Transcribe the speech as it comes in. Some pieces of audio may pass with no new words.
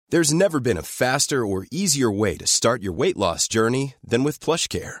There's never been a faster or easier way to start your weight loss journey than with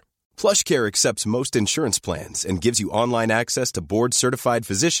PlushCare. PlushCare accepts most insurance plans and gives you online access to board-certified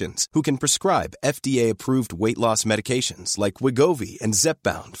physicians who can prescribe FDA-approved weight loss medications like Wegovy and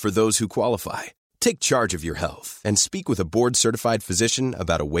Zepbound for those who qualify. Take charge of your health and speak with a board-certified physician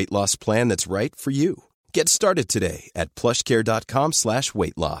about a weight loss plan that's right for you. Get started today at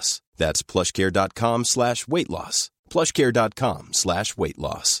plushcare.com/weightloss. That's plushcare.com/weightloss.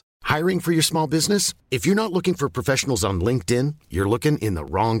 plushcare.com/weightloss. Hiring for your small business? If you're not looking for professionals on LinkedIn, you're looking in the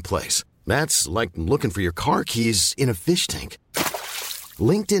wrong place. That's like looking for your car keys in a fish tank.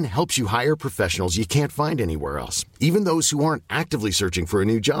 LinkedIn helps you hire professionals you can't find anywhere else, even those who aren't actively searching for a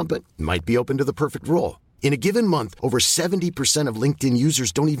new job but might be open to the perfect role. In a given month, over 70% of LinkedIn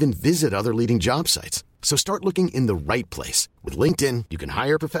users don't even visit other leading job sites. So start looking in the right place. With LinkedIn, you can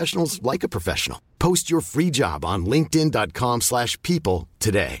hire professionals like a professional. Post your free job on linkedin.com/people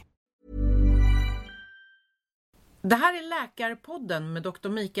today. Det här är Läkarpodden med Dr.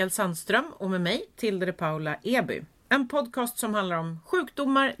 Mikael Sandström och med mig, Tilde de Paula Eby. En podcast som handlar om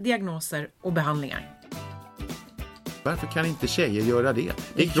sjukdomar, diagnoser och behandlingar. Varför kan inte tjejer göra det?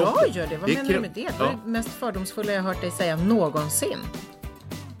 Jag gör det. Vad menar du med det? Det är det mest fördomsfulla jag har hört dig säga någonsin.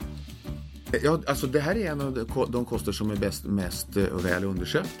 Ja, alltså det här är en av de koster som är mest väl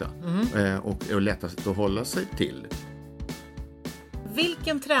undersökta och är lättast att hålla sig till.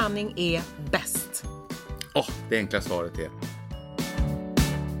 Vilken träning är bäst? Det enkla svaret är...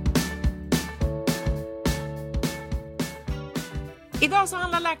 Idag så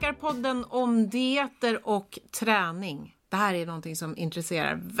handlar Läkarpodden om dieter och träning. Det här är någonting som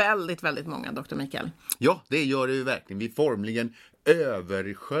intresserar väldigt, väldigt många, Dr. Mikael. Ja, det gör det ju verkligen. Vi formligen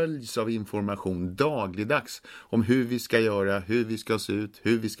översköljs av information dagligdags om hur vi ska göra, hur vi ska se ut,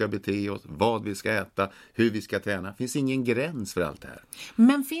 hur vi ska bete oss, vad vi ska äta, hur vi ska träna. Det finns ingen gräns för allt det här.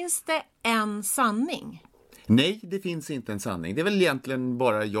 Men finns det en sanning? Nej, det finns inte en sanning. Det är väl egentligen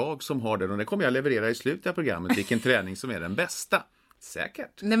bara jag som har den och det kommer jag leverera i slutet av programmet. Vilken träning som är den bästa.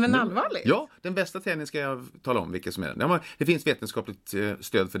 Säkert. Nej, men allvarligt? Ja, den bästa träningen ska jag tala om vilken som är den. Det finns vetenskapligt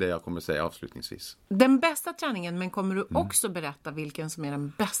stöd för det jag kommer att säga avslutningsvis. Den bästa träningen, men kommer du också berätta vilken som är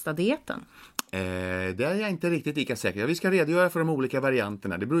den bästa dieten? Det är jag inte riktigt lika säker. Vi ska redogöra för de olika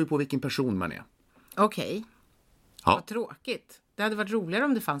varianterna. Det beror ju på vilken person man är. Okej. Ja. Vad tråkigt. Det hade varit roligare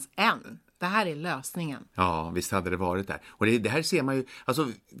om det fanns en. Det här är lösningen. Ja, visst hade det varit där. Och det här ser man ju...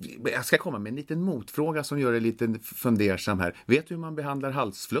 Alltså, jag ska komma med en liten motfråga som gör det lite fundersam här. Vet du hur man behandlar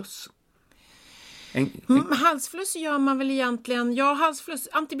halsfluss? Halsfluss gör man väl egentligen... Ja, halsfluss,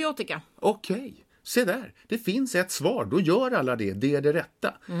 antibiotika. Okej. Se där, det finns ett svar. Då gör alla det. Det är det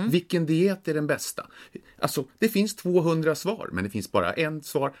rätta. Vilken diet är den bästa? Alltså, det finns 200 svar, men det finns bara en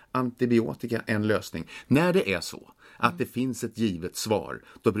svar. Antibiotika, en lösning. När det är så att det finns ett givet svar,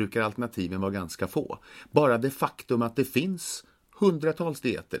 då brukar alternativen vara ganska få. Bara det faktum att det finns hundratals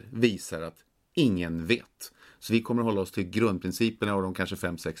dieter visar att ingen vet. Så vi kommer att hålla oss till grundprinciperna och de kanske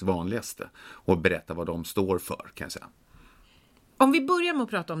 5-6 vanligaste och berätta vad de står för, kan jag säga. Om vi börjar med att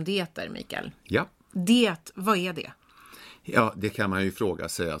prata om dieter, Mikael. Ja. Diet, vad är det? Ja, det kan man ju fråga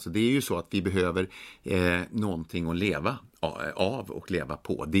sig. Alltså, det är ju så att vi behöver någonting att leva av och leva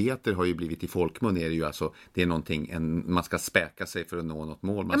på. Dieter har ju blivit i folkmun, är det ju alltså, det är någonting, man ska späka sig för att nå något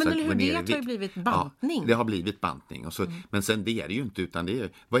mål. Man men ska gå ner i diet vikt. har ju blivit bantning. Ja, det har blivit bantning. Och så, men sen det är det ju inte, utan det är,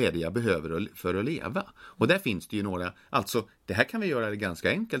 vad är det jag behöver för att leva? Och där finns det ju några, alltså det här kan vi göra det ganska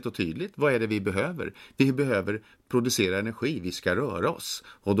enkelt och tydligt. Vad är det vi behöver? Vi behöver producera energi, vi ska röra oss.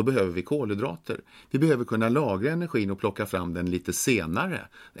 Och då behöver vi kolhydrater. Vi behöver kunna lagra energin och plocka fram den lite senare,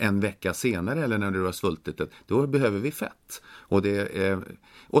 en vecka senare eller när du har svultit. Då behöver vi fett.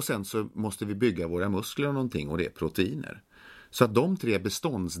 Och sen så måste vi bygga våra muskler och någonting, och det är proteiner. Så att de 3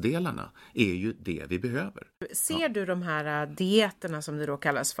 beståndsdelarna är ju det vi behöver. Ser du de här dieterna som det då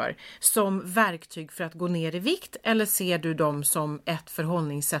kallas för som verktyg för att gå ner i vikt, eller ser du dem som ett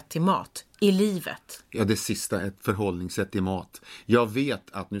förhållningssätt till mat i livet? Ja, det sista, ett förhållningssätt till mat. Jag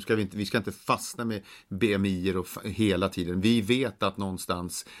vet att nu ska vi ska inte fastna med BMI och hela tiden. Vi vet att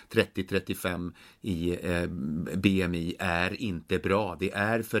någonstans 30-35 i BMI är inte bra. Det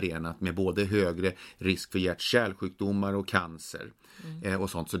är förenat med både högre risk för hjärt-kärlsjukdomar och cancer och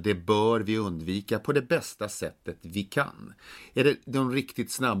sånt. Så det bör vi undvika på det bästa sättet vi kan. Är det de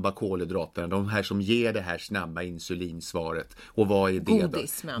riktigt snabba kolhydraterna, de här som ger det här snabba insulinsvaret? Och vad är det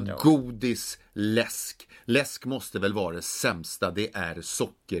Godis, med andra ord. Godis, läsk. Läsk måste väl vara det sämsta. Det är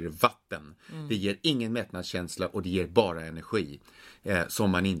sockervatten. Det ger ingen mättnadskänsla och det ger bara energi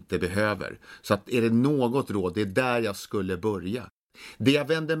som man inte behöver. Så att är det något råd, det är där jag skulle börja. Det jag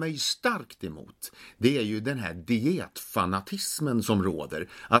vänder mig starkt emot, det är ju den här dietfanatismen som råder.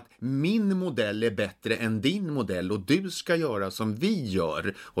 Att min modell är bättre än din modell och du ska göra som vi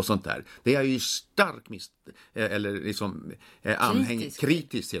gör och sånt där. Det är ju starkt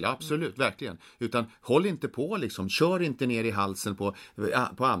kritisk till, absolut, verkligen. Utan håll inte på liksom, kör inte ner i halsen på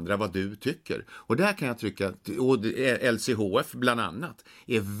andra vad du tycker. Och där kan jag tycka att LCHF bland annat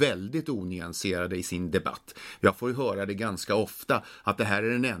är väldigt onyanserade i sin debatt. Jag får ju höra det ganska ofta att det här är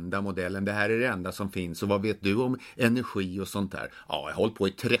den enda modellen, det här är det enda som finns och vad vet du om energi och sånt där? Ja, jag har hållit på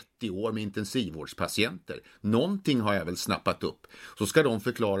i 30 år med intensivvårdspatienter. Någonting har jag väl snappat upp. Så ska de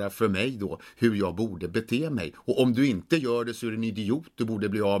förklara för mig då hur jag borde bete mig. Och om du inte gör det så är du en idiot, du borde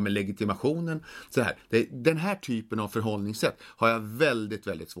bli av med legitimationen. Så här, den här typen av förhållningssätt har jag väldigt,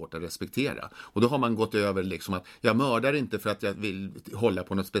 väldigt svårt att respektera. Och då har man gått över liksom att jag mördar inte för att jag vill hålla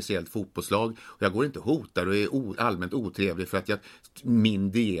på något speciellt fotbollslag. Och jag går inte och hotar och är allmänt otrevlig för att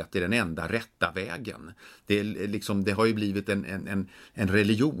min diet är den enda rätta vägen. Det har ju blivit en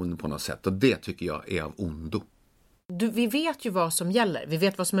religion på något sätt och det tycker jag är av ondo. Vi vet ju vad som gäller. Vi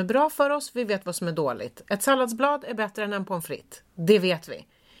vet vad som är bra för oss, vi vet vad som är dåligt. Ett salladsblad är bättre än en pommes frites. Det vet vi.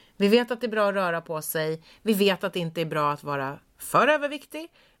 Vi vet att det är bra att röra på sig. Vi vet att det inte är bra att vara för överviktig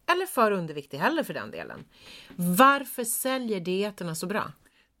eller för underviktig heller för den delen. Varför säljer dieterna så bra?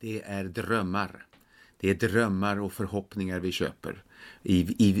 Det är drömmar. Det är drömmar och förhoppningar vi köper.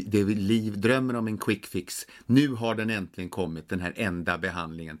 Drömmen om en quick fix. Nu har den äntligen kommit, den här enda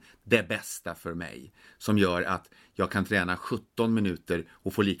behandlingen. Det bästa för mig. Som gör att jag kan träna 17 minuter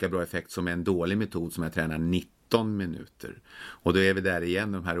och få lika bra effekt som en dålig metod som jag tränar 19 minuter. Och då är vi där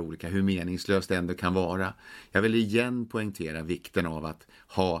igen, de här olika, hur meningslöst det ändå kan vara. Jag vill igen poängtera vikten av att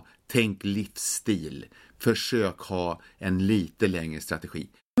tänk livsstil. Försök ha en lite längre strategi.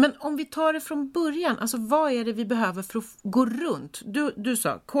 Men om vi tar det från början, alltså vad är det vi behöver för att gå runt? Du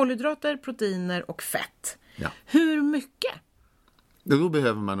sa kolhydrater, proteiner och fett. Ja. Hur mycket? Då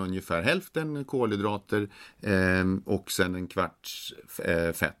behöver man ungefär hälften kolhydrater och sen en kvart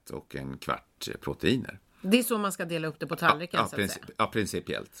fett och en kvart proteiner. Det är så man ska dela upp det på tallriken så att säga. Ja,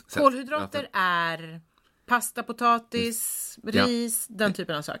 principiellt. Kolhydrater är pasta, potatis, ris, den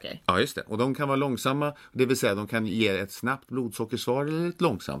typen av saker. Ja, just det. Och de kan vara långsamma, det vill säga de kan ge ett snabbt blodsockersvar eller ett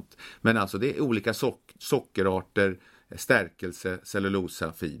långsamt. Men alltså det är olika sockerarter, stärkelse,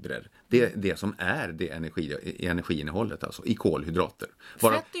 cellulosa, fibrer. Det är det som är det energiinnehållet alltså, i kolhydrater.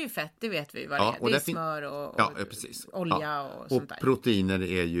 Fett är ju fett, det vet vi vad det är. Och det är smör och precis. olja och sånt där. Och proteiner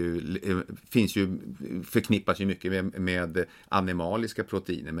förknippas ju mycket med animaliska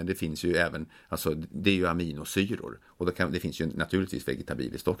proteiner, men det finns ju även, alltså det är ju aminosyror. Och det finns ju naturligtvis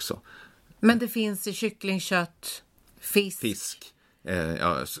vegetabiliskt också. Men det finns i kycklingkött, fisk.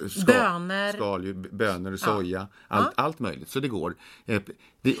 Bönor, soja, allt möjligt. Så det går.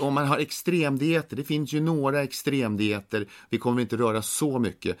 Om man har extremdieter, det finns ju några extremdieter, vi kommer inte röra så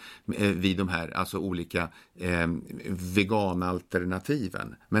mycket vid de här alltså olika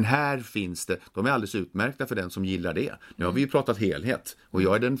veganalternativen. Men här finns det, de är alldeles utmärkta för den som gillar det. Nu har vi ju pratat helhet och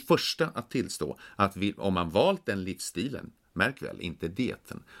jag är den första att tillstå att om man valt den livsstilen, märk väl, inte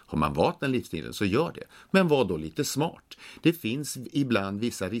dieten. Har man valt den livsstilen så gör det. Men var då lite smart. Det finns ibland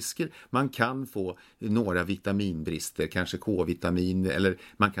vissa risker. Man kan få några vitaminbrister, kanske K-vitamin, eller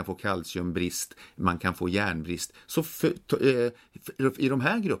man kan få kalciumbrist, man kan få järnbrist. Så i de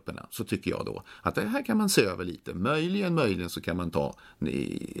här grupperna så tycker jag då att det här kan man se över lite. Möjligen så kan man ta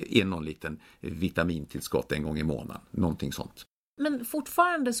någon liten vitamintillskott en gång i månaden. Någonting sånt. Men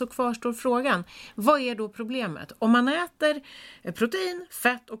fortfarande så kvarstår frågan, vad är då problemet? Om man äter protein,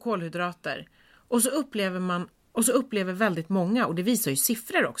 fett och kolhydrater och så upplever väldigt många, och det visar ju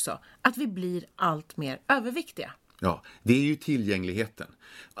siffror också, att vi blir allt mer överviktiga. Ja, det är ju tillgängligheten.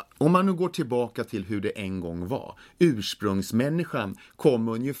 Om man nu går tillbaka till hur det en gång var. Ursprungsmänniskan kom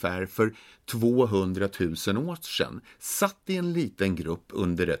ungefär för 200 000 år sedan. Satt i en liten grupp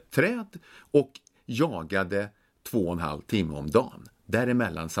under ett träd och jagade 2,5 timmar om dagen.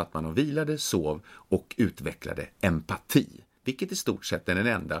 Däremellan satt man och vilade, sov och utvecklade empati. Vilket i stort sett är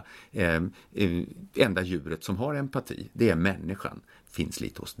den enda djuret som har empati. Det är människan. Finns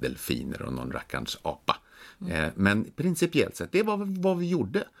lite hos delfiner och någon rackarns apa. Men principiellt sett, det var vad vi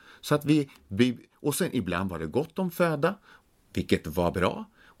gjorde. Så att och sen ibland var det gott om föda, vilket var bra.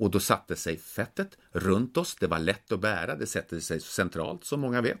 Och då satte sig fettet runt oss. Det var lätt att bära. Det sätter sig centralt, som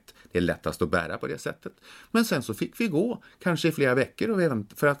många vet. Det är lättast att bära på det sättet. Men sen så fick vi gå kanske i flera veckor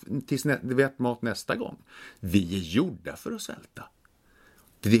tills vi äter mat nästa gång. Vi är gjorda för att svälta.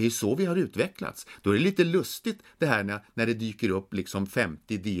 Det är ju så vi har utvecklats. Då är det lite lustigt det här när det dyker upp liksom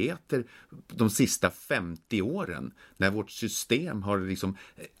 50 dieter de sista 50 åren. När vårt system har liksom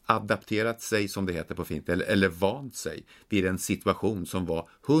adapterat sig, som det heter på fint, eller vant sig vid en situation som var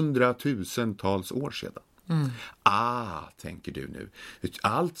 100,000-tals år sedan. Tänker du nu.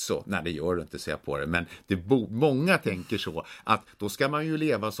 Alltså, nej det gör du inte, säga på det, men många tänker så att då ska man ju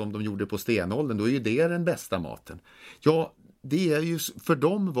leva som de gjorde på stenåldern, då är ju det den bästa maten. Ja, det är ju, för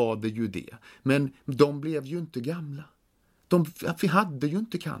dem var det ju det, men de blev ju inte gamla. Vi hade ju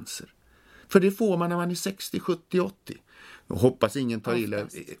inte cancer. För det får man när man är 60, 70, 80. Jag hoppas ingen tar illa,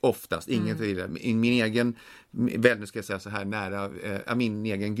 oftast ingen tar illa. Min egen vän, ska jag säga så här, nära, min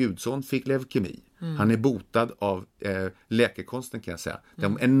egen gudson fick leukemi. Han är botad av läkekonsten, kan jag säga.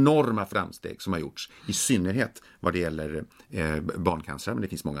 De enorma framsteg som har gjorts, i synnerhet vad det gäller barncancer, men det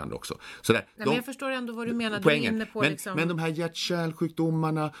finns många andra också. Så där, men jag förstår ändå vad du menar. Du är inne på men de här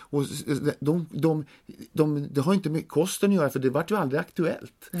hjärt-kärlsjukdomarna, det har inte med kosten att göra, för det var ju aldrig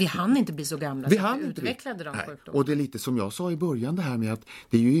aktuellt. Vi hann inte bli så gamla så att vi utvecklade de sjukdomarna. Och det är lite som jag sa i början, det här med att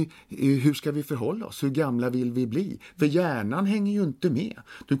det är ju, hur ska vi förhålla oss? Hur gamla vill vi bli? För hjärnan hänger ju inte med.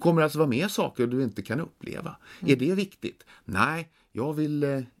 Du kommer alltså vara med saker du inte kan uppleva. Är det viktigt? Nej, jag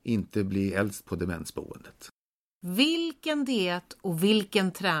vill inte bli äldst på demensboendet. Vilken diet och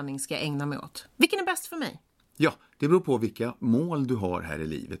vilken träning ska jag ägna mig åt? Vilken är bäst för mig? Ja, det beror på vilka mål du har här i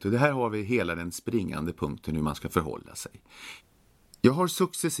livet. Och det här har vi hela den springande punkten hur man ska förhålla sig. Jag har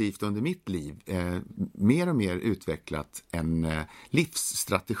successivt under mitt liv mer och mer utvecklat en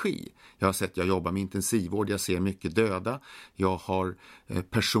livsstrategi. Jag jobbar med intensivvård, jag ser mycket döda. Jag har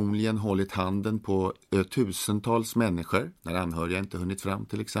personligen hållit handen på tusentals människor när anhöriga inte hunnit fram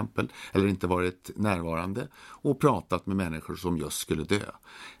till exempel, eller inte varit närvarande, och pratat med människor som just skulle dö.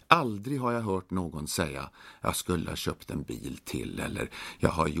 Aldrig har jag hört någon säga jag skulle ha köpt en bil till, eller jag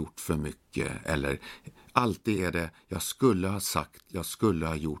har gjort för mycket, eller alltid är det jag skulle ha sagt, jag skulle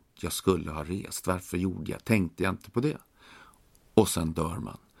ha gjort, jag skulle ha rest. Varför gjorde jag? Tänkte jag inte på det? Och sen dör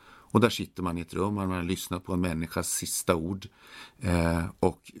man. Och där sitter man i ett rum, man har lyssnat på en människas sista ord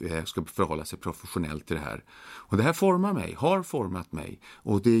och ska förhålla sig professionellt till det här. Och det här formar mig, har format mig,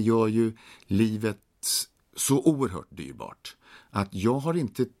 och det gör ju livet så oerhört dyrbart att jag har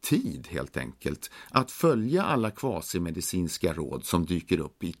inte tid helt enkelt att följa alla kvasimedicinska råd som dyker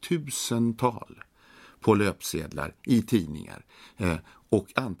upp i tusental på löpsedlar, i tidningar, och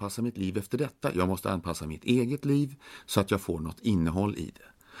anpassa mitt liv efter detta. Jag måste anpassa mitt eget liv så att jag får något innehåll i det.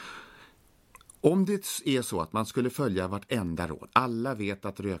 Om det är så att man skulle följa vartenda råd, alla vet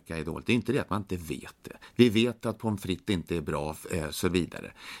att röka är dåligt, det är inte det att man inte vet det. Vi vet att pommes frites inte är bra, så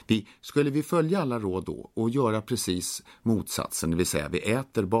vidare. Skulle vi följa alla råd då och göra precis motsatsen, det vill säga vi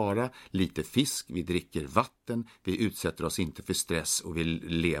äter bara lite fisk, vi dricker vatten, vi utsätter oss inte för stress och vi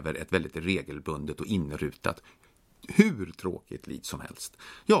lever ett väldigt regelbundet och inrutat, hur tråkigt liv som helst.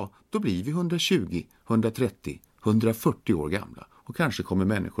 Ja, då blir vi 120, 130, 140 år gamla. Och kanske kommer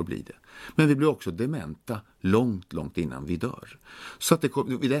människor bli det. Men vi blir också dementa långt, långt innan vi dör. Så att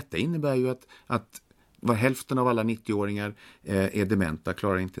detta innebär ju att var hälften av alla 90-åringar är dementa,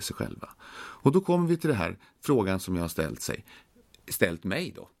 klarar inte sig själva. Och då kommer vi till det här frågan som jag har ställt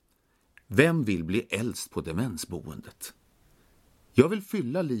mig då. Vem vill bli äldst på demensboendet? Jag vill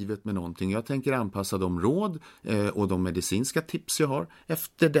fylla livet med någonting. Jag tänker anpassa de råd och de medicinska tips jag har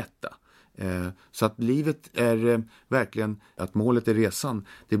efter detta. Så att livet är verkligen, att målet är resan,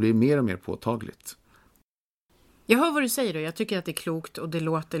 det blir mer och mer påtagligt. Jag hör vad du säger då, jag tycker att det är klokt och det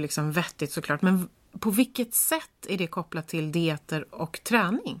låter liksom vettigt såklart, men på vilket sätt är det kopplat till dieter och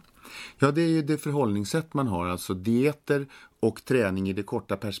träning? Ja, det är ju det förhållningssätt man har, alltså dieter och träning i det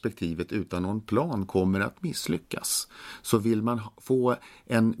korta perspektivet utan någon plan kommer att misslyckas. Så vill man få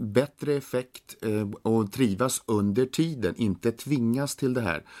en bättre effekt och trivas under tiden, inte tvingas till det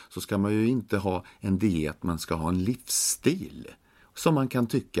här, så ska man ju inte ha en diet, man ska ha en livsstil som man kan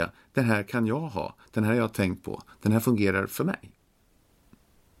tycka, den här kan jag ha, den här har jag tänkt på, den här fungerar för mig.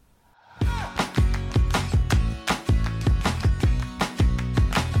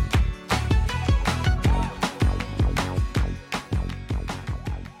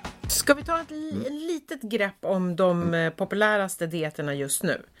 Ska vi ta ett litet grepp om de populäraste dieterna just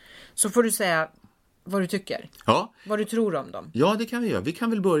nu? Så får du säga vad du tycker? Ja. Vad du tror om dem? Ja, det kan vi göra. Vi kan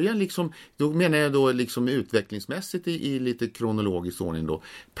väl börja liksom, då menar jag då liksom utvecklingsmässigt i lite kronologisk ordning då.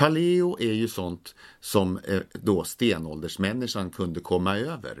 Paleo är ju sånt som då stenåldersmänniskan kunde komma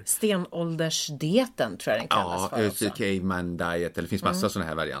över. Stenåldersdieten tror jag den kallas för också. Caveman diet, eller det finns massa sådana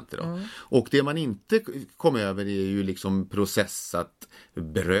här varianter då. Och det man inte kom över är ju liksom processat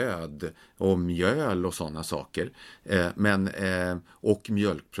bröd och mjöl och sådana saker. Och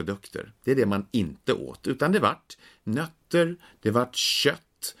mjölkprodukter. Det är det man inte åt, utan det vart nötter, det vart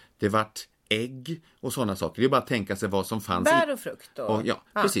kött, det vart ägg och sådana saker. Det är bara att tänka sig vad som fanns. Bär och frukt.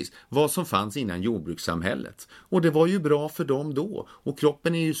 Precis. Vad som fanns innan jordbrukssamhället. Och det var ju bra för dem då. Och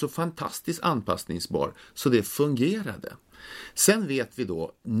kroppen är ju så fantastiskt anpassningsbar så det fungerade. Sen vet vi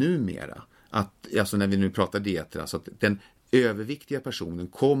då numera att, alltså när vi nu pratar dieter, alltså att den överviktiga personen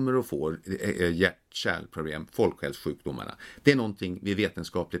kommer att få hjärt-kärlproblem, folkhälsosjukdomarna. Det är någonting vi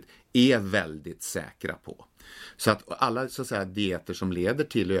vetenskapligt är väldigt säkra på. Så att alla så att säga dieter som leder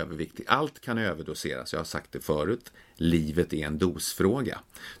till övervikt, allt kan överdoseras. Jag har sagt det förut, livet är en dosfråga.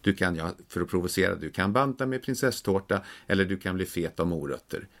 Du kan, för att provocera, du kan banta med prinsesstårta eller du kan bli fet av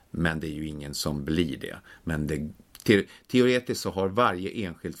morötter. Men det är ju ingen som blir det. Men teoretiskt så har varje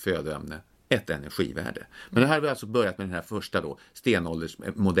enskilt födoämne ett energivärde. Men det här har vi alltså börjat med den här första då,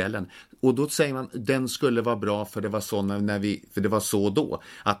 stenåldersmodellen. Och då säger man den skulle vara bra för det var så för det var så då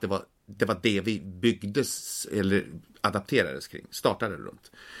att det var det vi byggdes eller adapterades kring, startade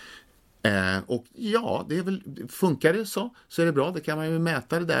runt. Och ja, det är väl, funkar det så är det bra, det kan man ju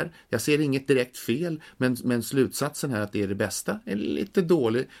mäta det där. Jag ser inget direkt fel, men slutsatsen här att det är det bästa är lite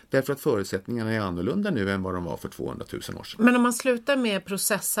dålig därför att förutsättningarna är annorlunda nu än vad de var för 200 000 år sedan. Men om man slutar med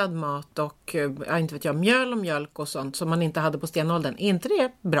processad mat och inte vet jag, mjöl och mjölk och sånt som man inte hade på stenåldern, är inte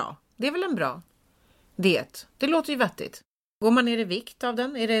det bra? Det är väl en bra diet? Det låter ju vettigt. Går man ner i vikt av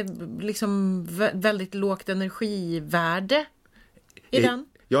den? Är det liksom väldigt lågt energivärde i den?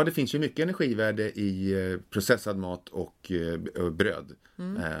 Ja, det finns ju mycket energivärde i processad mat och bröd.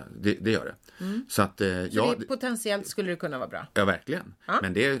 Det gör det. Så att, potentiellt skulle det kunna vara bra? Ja, verkligen. Ja.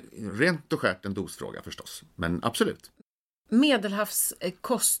 Men det är rent och skärt en dosfråga förstås. Men absolut.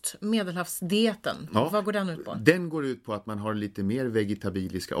 Medelhavsdieten, vad går den ut på? Den går ut på att man har lite mer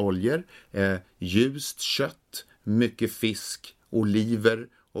vegetabiliska oljor, ljust kött, mycket fisk, oliver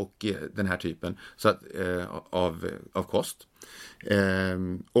och den här typen så att, av kost.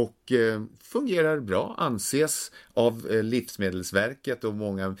 Och fungerar bra, anses av Livsmedelsverket och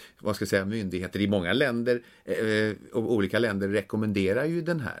många myndigheter i många länder och olika länder rekommenderar ju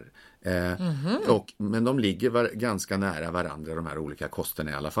den här. Men de ligger ganska nära varandra, de här olika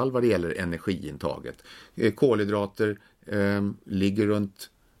kosterna i alla fall vad det gäller energiintaget. Kolhydrater ligger runt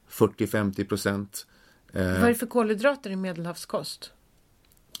 40-50%. Vad är det för kolhydrater i medelhavskost?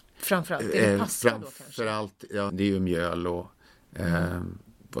 Framförallt, är det pasta då kanske? Framförallt, ja, det är ju mjöl och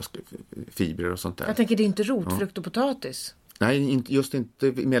fibrer och sånt där. Jag tänker det är inte rotfrukt och potatis. Nej, just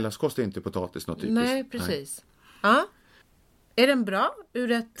inte, medelhavskost är inte potatis något typiskt. Nej, precis. Ja. Är den bra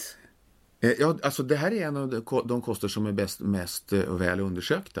ur ett... Ja, alltså det här är en av de koster som är mest väl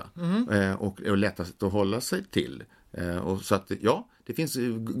undersökta och lättast att hålla sig till. Och så att ja, det finns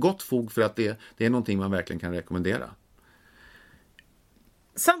gott fog för att det är någonting man verkligen kan rekommendera.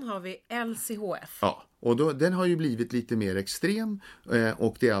 Sen har vi LCHF. Ja, och den har ju blivit lite mer extrem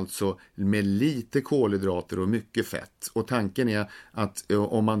och det är alltså med lite kolhydrater och mycket fett. Och tanken är att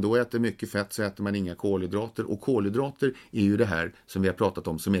om man då äter mycket fett så äter man inga kolhydrater. Och kolhydrater är ju det här som vi har pratat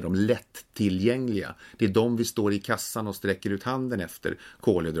om som är de lättillgängliga. Det är de vi står i kassan och sträcker ut handen efter,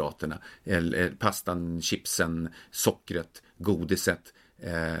 kolhydraterna. Pastan, chipsen, sockret, godiset.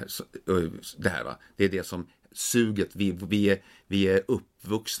 Det här va, det är det som suget, vi är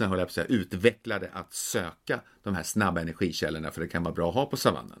uppvuxna, utvecklade att söka de här snabba energikällorna för det kan vara bra att ha på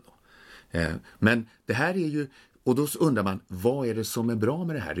savannen då. Men det här är ju, och då undrar man, vad är det som är bra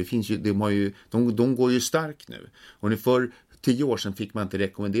med det här? Det finns ju, de går ju starkt nu. Och nu för 10 år sedan fick man inte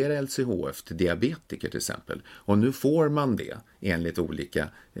rekommendera LCHF till diabetiker till exempel. Och nu får man det enligt olika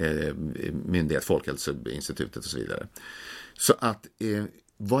myndigheter, Folkhälsoinstitutet och så vidare. Så att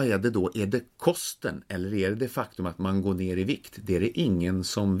vad är det då? Är det kosten eller är det faktum att man går ner i vikt? Det är det ingen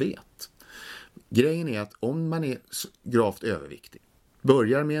som vet. Grejen är att om man är gravt överviktig,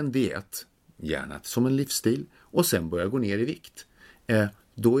 börjar med en diet, gärna som en livsstil, och sen börjar gå ner i vikt.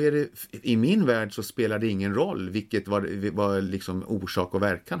 Då är det, i min värld så spelar det ingen roll vilket var liksom orsak och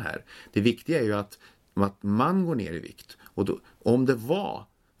verkan här. Det viktiga är ju att man går ner i vikt. Och då, om det var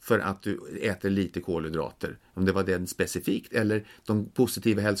för att du äter lite kolhydrater, om det var den specifikt eller de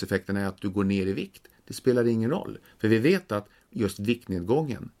positiva hälsoeffekterna är att du går ner i vikt, det spelar ingen roll. För vi vet att just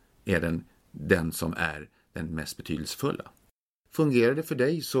viktnedgången är den den som är den mest betydelsefulla. Fungerar det för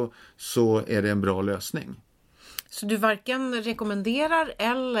dig så är det en bra lösning. Så du varken rekommenderar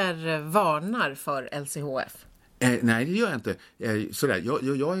eller varnar för LCHF? Nej, det gör jag inte.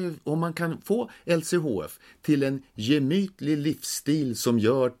 Om man kan få LCHF till en gemytlig livsstil som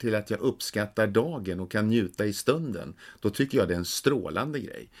gör till att jag uppskattar dagen och kan njuta i stunden, då tycker jag det är en strålande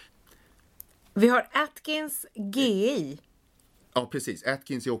grej. Vi har Atkins GI. Ja, precis.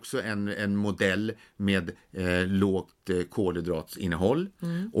 Atkins är också en modell med lågt kolhydratsinnehåll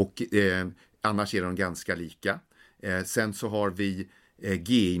och annars är de ganska lika. Sen så har vi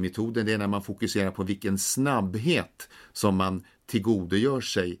GI-metoden, det är när man fokuserar på vilken snabbhet som man tillgodogör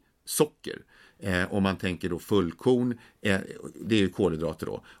sig socker. Om man tänker då fullkorn, det är ju kolhydrater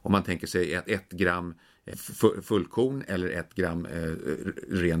då. Om man tänker sig 1 gram fullkorn eller 1 gram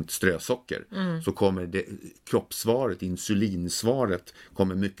rent strösocker, så kommer kroppssvaret, insulinsvaret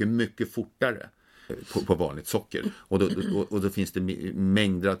kommer mycket, mycket fortare på vanligt socker. Och då finns det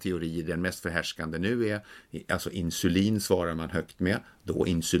mängder av teorier. Den mest förhärskande nu är alltså insulin svarar man högt med. Då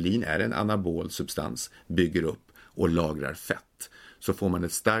insulin är en anabol substans, bygger upp och lagrar fett. Så får man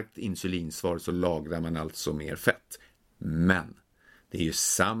ett starkt insulinsvar så lagrar man alltså mer fett. Men det är ju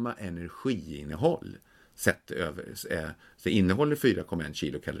samma energiinnehåll sett över. Det innehåller 4,1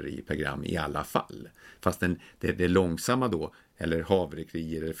 kilokalorier per gram i alla fall. Fast det långsamma då, eller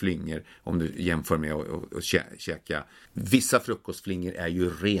havrekrier eller flingor, om du jämför med att käka. Vissa frukostflingor är ju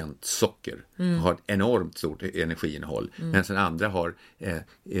rent socker och har ett enormt stort energiinnehåll. Men sen andra har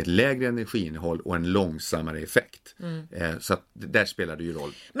ett lägre energiinnehåll och en långsammare effekt. Så att där spelar det ju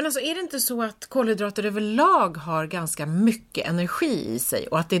roll. Men alltså är det inte så att kolhydrater överlag har ganska mycket energi i sig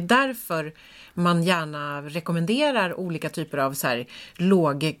och att det är därför man gärna rekommenderar olika typer av så här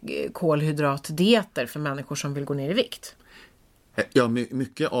låg kolhydratdieter för människor som vill gå ner i vikt? Ja,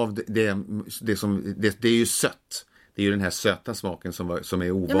 mycket av det är ju sött. Det är ju den här söta smaken som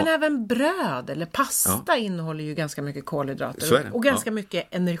är ovan. Ja, men även bröd eller pasta innehåller ju ganska mycket kolhydrater och ganska mycket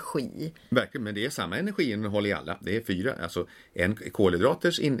energi. Verkligen, men det är samma energiinnehåll i alla. Det är 4, alltså en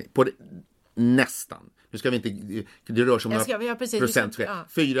kolhydraters nästan. Nu ska vi inte, det rör sig om procent.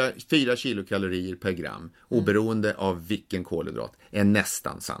 4 kilokalorier per gram, oberoende av vilken kolhydrat, är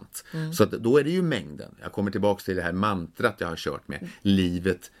nästan sant. Så att då är det ju mängden. Jag kommer tillbaka till det här mantrat jag har kört med.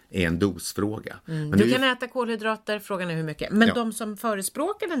 Livet är en dosfråga. Men du kan äta kolhydrater, frågan är hur mycket. Men de som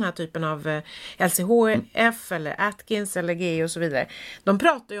förespråkar den här typen av LCHF eller Atkins eller GI och så vidare, de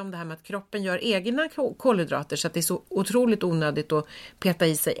pratar ju om det här med att kroppen gör egna kolhydrater så att det är så otroligt onödigt att peta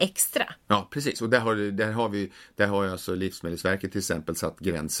i sig extra. Ja, precis. Och där har ju alltså Livsmedelsverket till exempel satt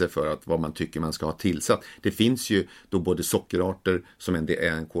gränser för vad man tycker man ska ha tillsatt. Det finns ju då både sockerarter som är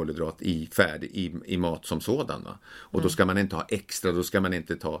en kolhydrat i mat som sådan. Va? Och då ska man inte ha extra, då ska man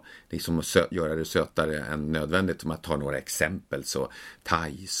inte liksom göra det sötare än nödvändigt. Som att ta några exempel, så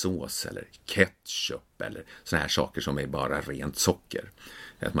thaisås eller ketchup eller såna här saker som är bara rent socker.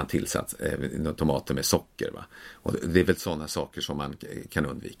 Att man tillsatt tomater med socker. Va? Och det är väl sådana saker som man kan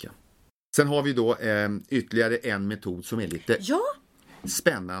undvika. Sen har vi då ytterligare en metod som är lite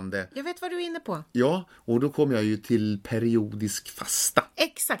spännande. Jag vet vad du är inne på. Ja, och då kommer jag ju till periodisk fasta.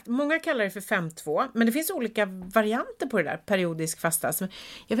 Exakt, många kallar det för 5-2, men det finns olika varianter på det där, periodisk fasta.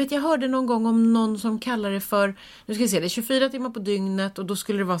 Jag hörde någon gång om någon som kallar det för, nu ska vi se, det är 24 timmar på dygnet och då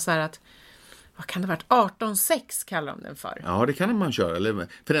skulle det vara så här att, vad kan det vara, 18-6 kallar de den för. Ja, det kan man köra. Eller,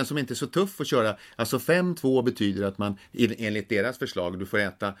 för den som inte är så tuff att köra. Alltså 5-2 betyder att man enligt deras förslag,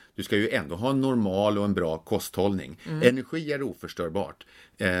 du ska ju ändå ha en normal och en bra kosthållning. Energi är oförstörbart.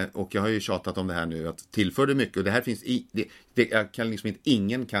 Och jag har ju tjatat om det här nu, att tillför du mycket, och det här finns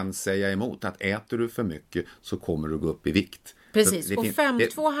ingen kan säga emot, att äter du för mycket så kommer du gå upp i vikt. Precis, och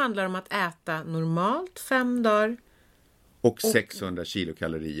 5-2 handlar om att äta normalt 5 dagar. Och 600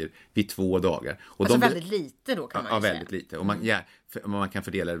 kilokalorier vid 2 dagar. Och alltså väldigt lite då kan man ju säga. Ja, väldigt lite. Och man kan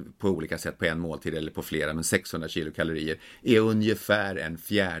fördela det på olika sätt, på en måltid eller på flera. Men 600 kilokalorier är ungefär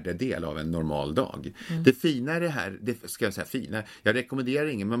 1/4 av en normal dag. Det fina är det här, jag rekommenderar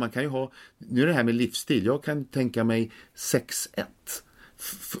ingen, men man kan ju ha, nu är det här med livsstil, jag kan tänka mig 6-1.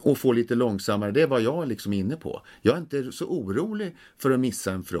 Och få lite långsammare, det var jag liksom inne på. Jag är inte så orolig för att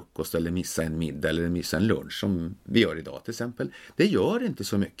missa en frukost eller missa en middag eller missa en lunch som vi gör idag till exempel. Det gör inte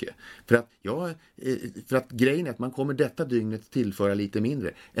så mycket. För att grejen är att man kommer detta dygnet tillföra lite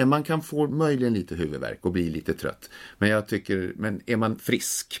mindre. Man kan få möjligen lite huvudvärk och bli lite trött. Men är man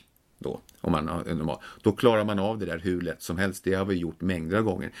frisk då, då klarar man av det där hur lätt som helst. Det har vi gjort mängder av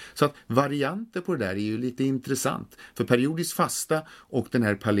gånger. Så att varianter på det där är ju lite intressant. För periodisk fasta och den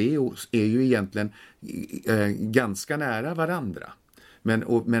här paleo är ju egentligen ganska nära varandra. Men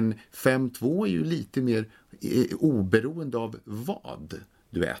 5-2 är ju lite mer oberoende av vad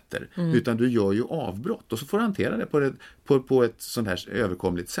du äter. Utan du gör ju avbrott och så får du hantera det på ett sånt här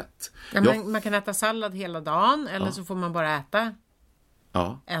överkomligt sätt. Ja, man kan äta sallad hela dagen eller så får man bara äta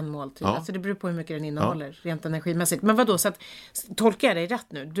en måltid. Alltså det beror på hur mycket den innehåller rent energimässigt. Men vadå, så att tolkar jag dig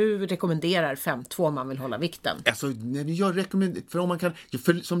rätt nu? Du rekommenderar 5-2 om man vill hålla vikten. Alltså, jag rekommenderar, för om man kan,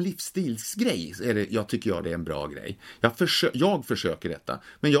 som livsstilsgrej jag tycker det är en bra grej. Jag försöker detta,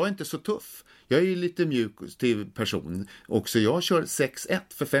 men jag är inte så tuff. Jag är ju lite mjuk till person också. Jag kör 6-1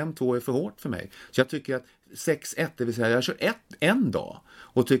 för 5-2 är för hårt för mig. Så jag tycker att 6-1, det vill säga jag kör en dag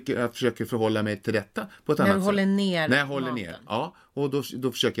och jag försöker förhålla mig till detta på ett annat sätt. När jag håller ner, ja. Och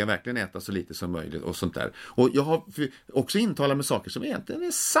då försöker jag verkligen äta så lite som möjligt och sånt där. Och jag har också intalat med saker som egentligen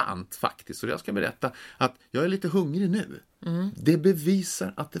är sant faktiskt. Så jag ska berätta att jag är lite hungrig nu. Det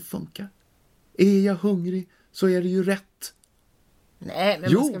bevisar att det funkar. Är jag hungrig så är det ju rätt. Nej,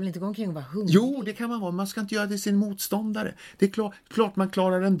 men man ska väl inte gå omkring och vara hungrig? Jo, det kan man vara. Man ska inte göra det till sin motståndare. Det är klart man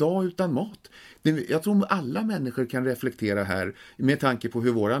klarar en dag utan mat. Jag tror alla människor kan reflektera här med tanke på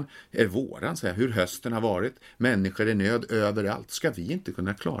hur hösten har varit. Människor är nöd överallt. Ska vi inte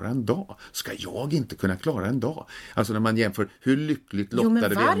kunna klara en dag? Ska jag inte kunna klara en dag? Alltså när man jämför hur lyckligt lottade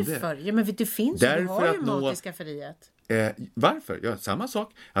vi är. Jo, men varför? Ja, men det finns ju, du har ju mat i skafferiet. Varför? Ja, samma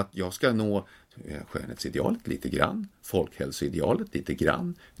sak. Att jag ska nå skönhetsidealet lite grann, folkhälsoidealet lite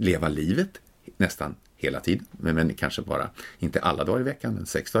grann, leva livet nästan hela tiden, men kanske bara inte alla dagar i veckan, men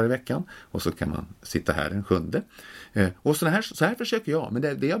 6 dagar i veckan, och så kan man sitta här en 7:e. Och så här försöker jag, men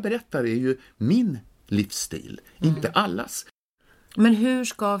det jag berättar är ju min livsstil, inte allas. Men hur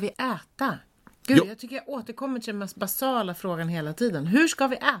ska vi äta? Gud, jag tycker jag återkommer till den mest basala frågan hela tiden. Hur ska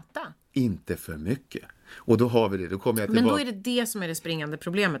vi äta? Inte för mycket. Och då har vi det. Då kommer jag tillbaka. Men då är det som är det springande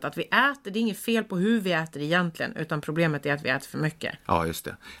problemet. Att vi äter, det är inget fel på hur vi äter egentligen. Utan problemet är att vi äter för mycket. Ja, just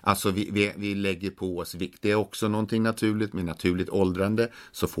det. Alltså vi lägger på oss vikt. Det är också någonting naturligt. Med naturligt åldrande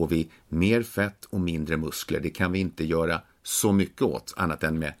så får vi mer fett och mindre muskler. Det kan vi inte göra så mycket åt annat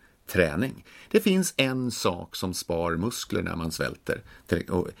än med träning. Det finns en sak som spar muskler när man svälter.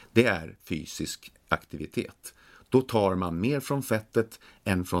 Det är fysisk aktivitet. Då tar man mer från fettet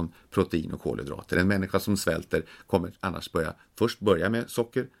än från protein och kolhydrater. En människa som svälter kommer annars först börja med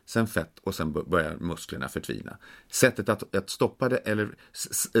socker, sen fett och sen börjar musklerna förtvina. Sättet att stoppa det eller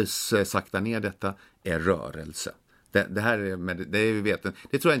sakta ner detta är rörelse. Det här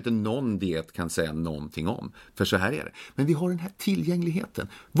det tror jag inte någon diet kan säga någonting om. För så här är det. Men vi har den här tillgängligheten.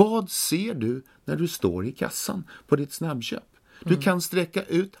 Vad ser du när du står i kassan på ditt snabbköp? Du kan sträcka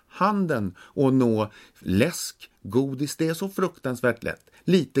ut handen och nå läsk, godis. Det är så fruktansvärt lätt.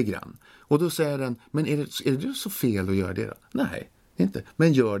 Lite grann. Och då säger den, men är det så fel att göra det då? Nej, inte.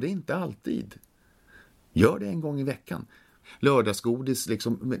 Men gör det inte alltid. Gör det en gång i veckan. Lördagsgodis,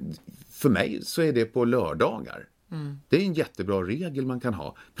 för mig så är det på lördagar. Det är en jättebra regel man kan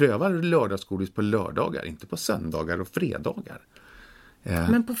ha. Pröva lördagsgodis på lördagar, inte på söndagar och fredagar.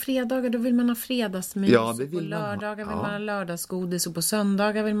 Men på fredagar då vill man ha fredagsmys, ja, det vill på lördagar vill man ha lördagsgodis och på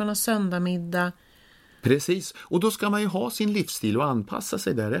söndagar vill man ha söndagmiddag. Precis, och då ska man ju ha sin livsstil och anpassa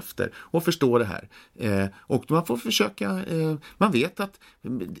sig därefter och förstå det här. Och man får försöka, man vet att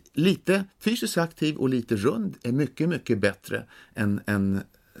lite fysiskt aktiv och lite rund är mycket, mycket bättre än en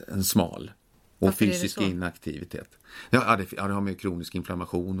smal och fysisk inaktivitet. Ja, det har med kronisk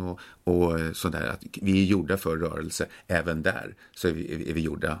inflammation och sådär. Att vi är gjorda för rörelse. Även där så är vi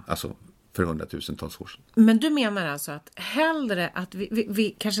gjorda för 100,000-tals år sedan. Men du menar alltså att hellre att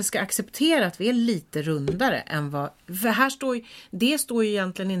vi kanske ska acceptera att vi är lite rundare än vad... För här står ju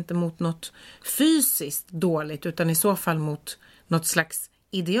egentligen inte mot något fysiskt dåligt utan i så fall mot något slags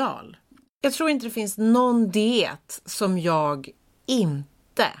ideal. Jag tror inte det finns någon diet som jag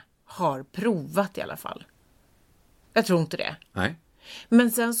inte har provat i alla fall. Jag tror inte det. Nej.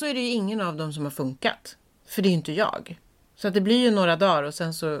 Men sen så är det ju ingen av dem som har funkat. För det är ju inte jag. Så att det blir ju några dagar och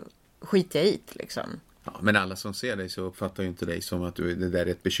sen så skiter jag i det liksom. Ja, men alla som ser dig så uppfattar ju inte dig som att det där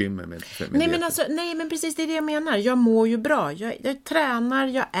är ett bekymmer med nej men precis det är det jag menar. Jag mår ju bra. Jag tränar,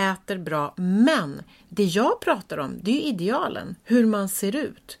 jag äter bra. Men det jag pratar om, det är ju idealen. Hur man ser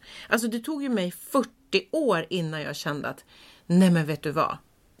ut. Alltså det tog ju mig 40 år innan jag kände att nej men vet du vad?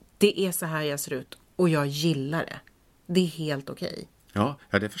 Det är så här jag ser ut och jag gillar det. Det är helt okej. Ja,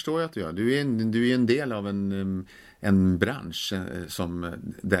 det förstår jag att du gör. Du är en del av en bransch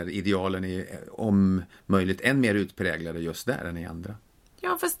där idealen är om möjligt än mer utpräglade just där än i andra.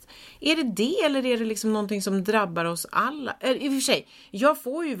 Ja, fast är det eller är det liksom någonting som drabbar oss alla? I och för sig, jag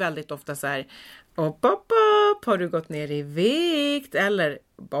får ju väldigt ofta så här Upp, har du gått ner i vikt? Eller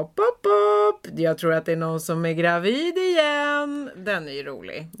upp, jag tror att det är någon som är gravid igen. Den är ju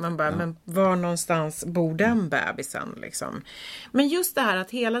rolig. Man bara, men var någonstans bor den bebisen liksom? Men just det här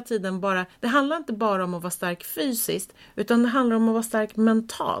att hela tiden bara, det handlar inte bara om att vara stark fysiskt, utan det handlar om att vara stark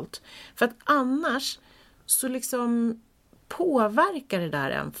mentalt. För att annars så liksom påverkar det där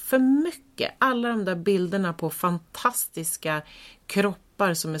en för mycket. Alla de där bilderna på fantastiska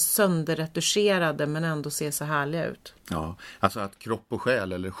kroppar som är sönderretuscherade men ändå ser så härliga ut. Ja, alltså att kropp och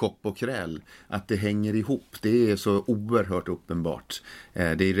själ eller shop och kräl, att det hänger ihop, det är så oerhört uppenbart.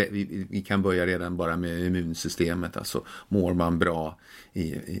 Vi kan börja redan bara med immunsystemet, alltså mår man bra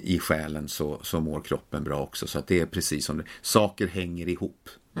i själen så mår kroppen bra också. Så att det är precis som det, saker hänger ihop,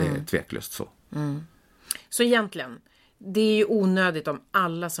 det är tveklöst så. Så egentligen, det är ju onödigt om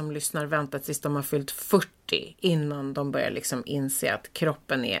alla som lyssnar väntar tills de har fyllt 40 innan de börjar liksom inse att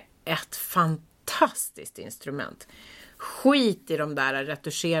kroppen är ett fantastiskt instrument. Skit i de där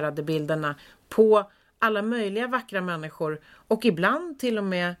retuscherade bilderna på alla möjliga vackra människor, och ibland till och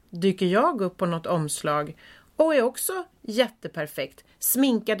med dyker jag upp på något omslag och är också jätteperfekt,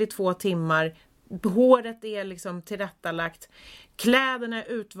 sminkad i 2 timmar, håret är liksom tillrättalagt, kläderna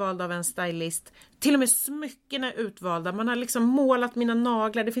är utvalda av en stylist, till och med smyckena är utvalda, man har liksom målat mina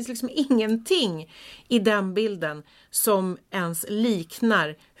naglar, det finns liksom ingenting i den bilden som ens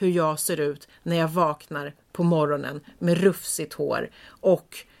liknar hur jag ser ut när jag vaknar på morgonen med rufsigt hår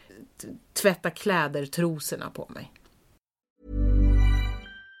och tvätta klädertrosorna på mig.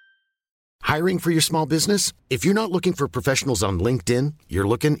 Hiring for your small business? If you're not looking for professionals on LinkedIn, you're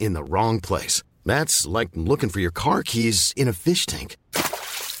looking in the wrong place. That's like looking for your car keys in a fish tank.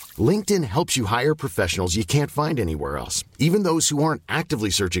 LinkedIn helps you hire professionals you can't find anywhere else, even those who aren't actively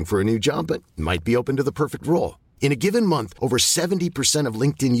searching for a new job but might be open to the perfect role. In a given month, over 70% of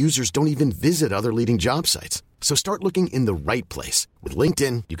LinkedIn users don't even visit other leading job sites. So start looking in the right place. With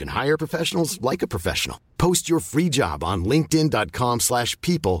LinkedIn, you can hire professionals like a professional. Post your free job on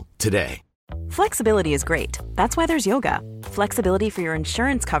linkedin.com/people today. Flexibility is great. That's why there's yoga. Flexibility for your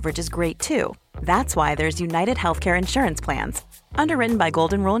insurance coverage is great too. That's why there's United Healthcare Insurance Plans. Underwritten by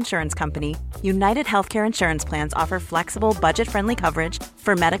Golden Rule Insurance Company, United Healthcare Insurance Plans offer flexible, budget-friendly coverage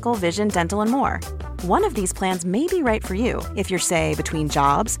for medical, vision, dental, and more. One of these plans may be right for you if you're, say, between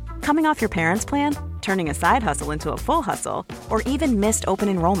jobs, coming off your parents' plan, turning a side hustle into a full hustle, or even missed open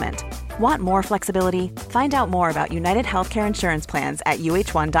enrollment. Want more flexibility? Find out more about United Healthcare Insurance Plans at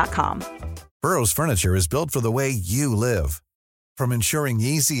uh1.com. Burrow's furniture is built for the way you live. From ensuring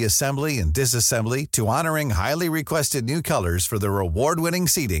easy assembly and disassembly to honoring highly requested new colors for their award-winning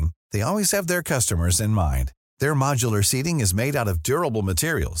seating, they always have their customers in mind. Their modular seating is made out of durable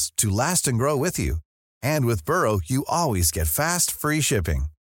materials to last and grow with you. And with Burrow, you always get fast, free shipping.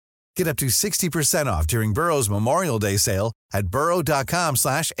 Get up to 60% off during Burrow's Memorial Day sale at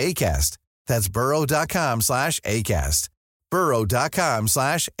burrow.com/ACAST. That's burrow.com/ACAST.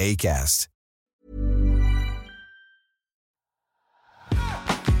 burrow.com/ACAST.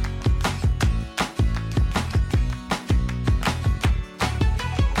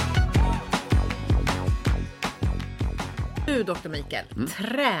 Du, Dr. Mikael,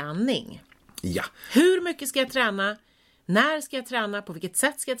 träning. Ja. Hur mycket ska jag träna? När ska jag träna? På vilket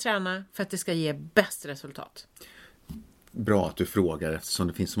sätt ska jag träna för att det ska ge bäst resultat? Bra att du frågar, eftersom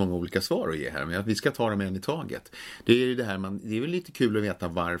det finns så många olika svar att ge här. Men vi ska ta dem en i taget. Det är ju det här, det är väl lite kul att veta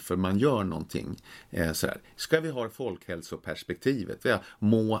varför man gör någonting. Sådär. Ska vi ha folkhälsoperspektivet?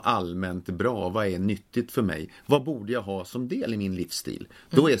 Må allmänt bra? Vad är nyttigt för mig? Vad borde jag ha som del i min livsstil?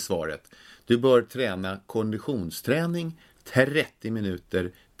 Då är svaret, du bör träna konditionsträning 30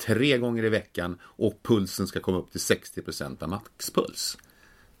 minuter 3 gånger i veckan och pulsen ska komma upp till 60% av maxpuls.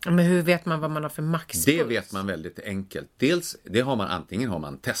 Men hur vet man vad man har för maxpuls? Det vet man väldigt enkelt. Dels, antingen har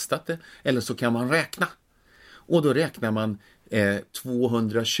man testat det eller så kan man räkna. Och då räknar man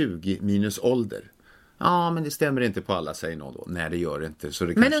 220 minus ålder. Ja, men det stämmer inte på alla, säger någon då. Nej, det gör det inte. Så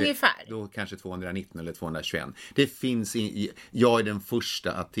det men kanske, ungefär? Då kanske 219 eller 221. Det finns jag är den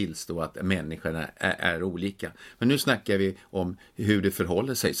första att tillstå att människorna är olika. Men nu snackar vi om hur det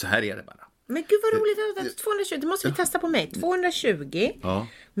förhåller sig. Så här är det bara. Men gud vad roligt, 220, det måste vi testa på mig. 220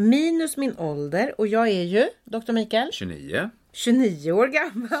 minus min ålder, och jag är ju, Dr. Mikael? 29 år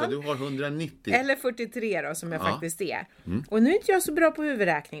gammal. Så du har 190. Eller 43 då, som jag faktiskt är. Och nu är inte jag så bra på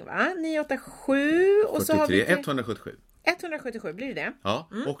huvudräkning, va? 987 och 43, så har vi 177. 177 blir det. Ja,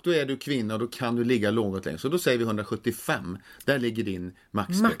 och då är du kvinna och då kan du ligga långt längre. Så då säger vi 175. Där ligger din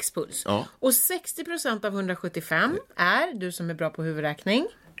maxpuls. Ja. Och 60% av 175 är, du som är bra på huvudräkning.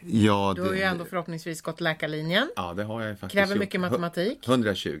 Ja, Du har ju ändå förhoppningsvis gått läkarlinjen. Ja, det har jag faktiskt Kräver gjort. mycket matematik.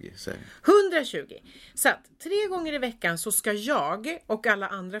 120 säger 120. Så att 3 gånger i veckan så ska jag och alla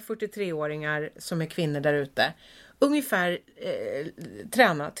andra 43-åringar som är kvinnor där ute ungefär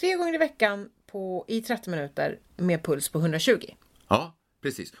träna 3 gånger i veckan i 30 minuter med puls på 120. Ja,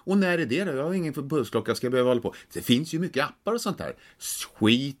 precis. Och när är det då? Jag har ingen pulsklocka, ska jag behöva hålla på. Det finns ju mycket appar och sånt där.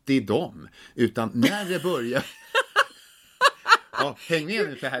 Skit i dem. Utan när det börjar... Ja, häng med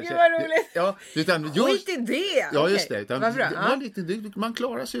nu för här. Det var roligt. Ja, utan Skit i det. Ja, just det. Utan, man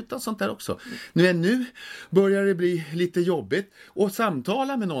klarar sig utan sånt där också. Nu börjar det bli lite jobbigt och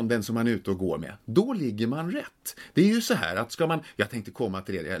samtala med någon, den som man är ute och går med. Då ligger man rätt. Det är ju så här att jag tänkte komma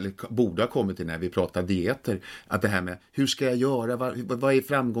till det, eller borde ha kommit till när vi pratar dieter, att det här med hur ska jag göra, vad är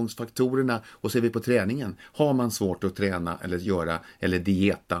framgångsfaktorerna, och så är vi på träningen. Har man svårt att träna eller göra eller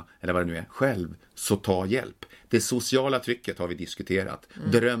dieta eller vad det nu är själv, så ta hjälp. Det sociala trycket har vi diskuterat.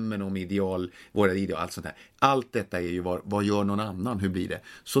 Drömmen om våra ideal, allt sånt här. Allt detta är ju vad gör någon annan, hur blir det?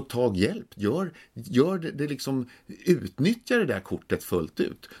 Så ta hjälp, gör det liksom, utnyttja det där kortet fullt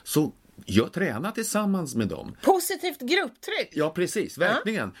ut. Så träna tillsammans med dem. Positivt grupptryck. Ja, precis,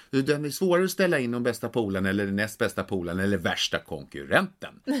 verkligen. Den är svårare att ställa in om bästa polaren eller näst bästa polaren eller värsta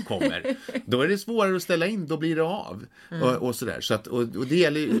konkurrenten kommer. Då är det svårare att ställa in, då blir det av. Och sådär. Så, och det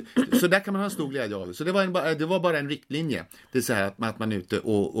gäller, så där kan man ha en stor glädje av. Så det var bara en riktlinje. Det är så här att man är ute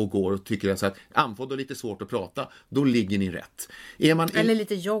och går och tycker att andfådd och lite svårt att prata, då ligger ni rätt. Eller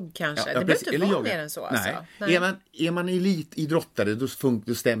lite jogg kanske. Ja, det behöver inte vara mer än så. Nej. Alltså. Nej. Är man elitidrottare,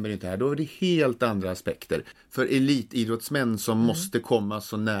 då stämmer det inte här. Då är det helt andra aspekter. För elitidrottsmän som måste komma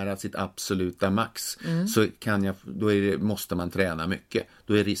så nära sitt absoluta max, så måste man träna mycket.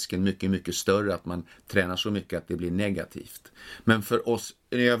 Då är risken mycket, mycket större att man tränar så mycket att det blir negativt. Men för oss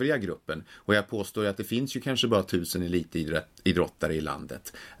i övriga gruppen, och jag påstår att det finns ju kanske bara 1000 elitidrottare i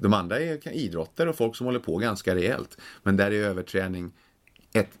landet. De andra är idrottare och folk som håller på ganska rejält. Men där är överträning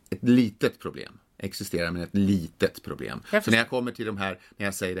ett litet problem. Existerar med ett litet problem. Så när jag kommer till de här, när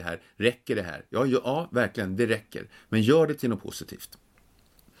jag säger det här, räcker det här? Ja, verkligen, det räcker. Men gör det till något positivt.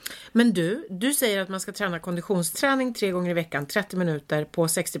 Men du säger att man ska träna konditionsträning 3 gånger i veckan, 30 minuter på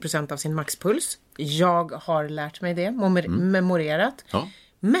 60% av sin maxpuls. Jag har lärt mig det, memorerat. Ja.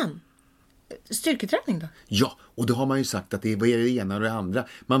 Men styrketräning då? Ja, och då har man ju sagt att vad är det ena och det andra.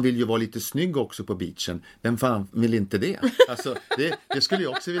 Man vill ju vara lite snygg också på beachen. Vem fan vill inte det? Alltså, det skulle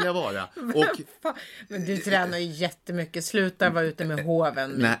jag också vilja vara. Men du tränar ju jättemycket. Sluta vara ute med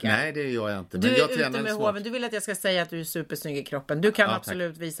hoven. Nej, det gör jag inte. Men du är jag ute med hoven. Du vill att jag ska säga att du är supersnygg i kroppen. Du kan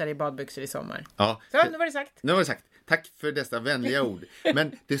absolut visa dig i badbyxor i sommar. Ja. Så, nu var det sagt. Nu var det sagt. Tack för dessa vänliga ord.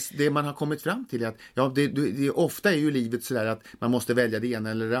 Men det man har kommit fram till är att det ofta är ju livet sådär att man måste välja det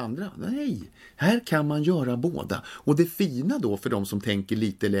ena eller det andra. Nej, här kan man göra båda. Och det fina då för de som tänker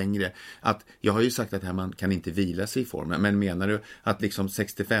lite längre, att jag har ju sagt att här man kan inte vila sig i formen, men menar du att liksom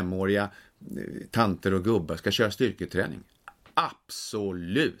 65-åriga tanter och gubbar ska köra styrketräning?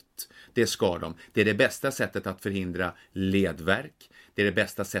 Absolut, det ska de. Det är det bästa sättet att förhindra ledvärk. Det är det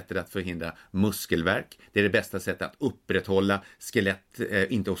bästa sättet att förhindra muskelvärk. Det är det bästa sättet att upprätthålla skelett,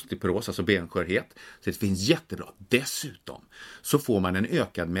 inte osteoporos, alltså benskörhet. Så det finns jättebra. Dessutom så får man en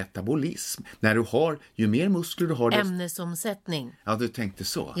ökad metabolism. När du har, ju mer muskler du har... Ämnesomsättning. Ja, du tänkte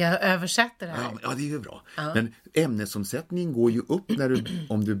så. Jag översätter det här. Ja, det är ju bra. Ja. Men ämnesomsättningen går ju upp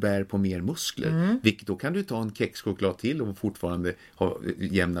om du bär på mer muskler. Vilket då kan du ta en kexchoklad till och fortfarande ha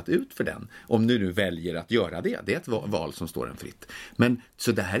jämnat ut för den. Om du nu väljer att göra det. Det är ett val som står en fritt. Men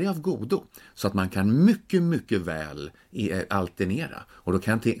så det här är av godo. Så att man kan mycket, mycket väl alternera. Och då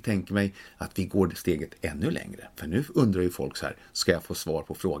kan jag tänka mig att vi går steget ännu längre. För nu undrar ju folk så här, ska jag få svar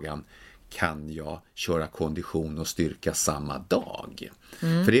på frågan, kan jag köra kondition och styrka samma dag?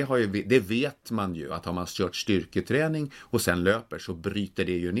 För det vet man ju, att har man kört styrketräning och sen löper, så bryter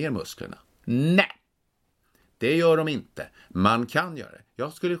det ju ner musklerna. Nej! Det gör de inte. Man kan göra det.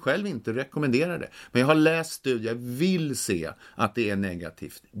 Jag skulle själv inte rekommendera det. Men jag har läst studier, jag vill se att det är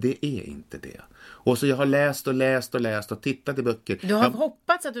negativt. Det är inte det. Och så jag har läst och tittat i böcker. Du har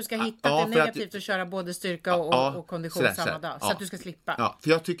hoppats att du ska hitta det negativt och köra både styrka och kondition samma dag. Så att du ska slippa. Ja, för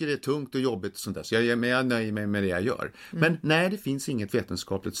jag tycker det är tungt och jobbigt och sånt där. Så jag nöjer mig med det jag gör. Men nej, det finns inget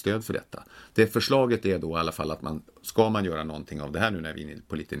vetenskapligt stöd för detta. Det förslaget är då i alla fall att ska man göra någonting av det här nu när vi är inne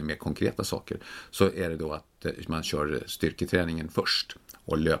på lite mer konkreta saker, så är det då att man kör styrketräningen först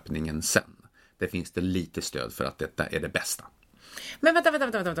och löpningen sen. Det finns det lite stöd för att detta är det bästa. Men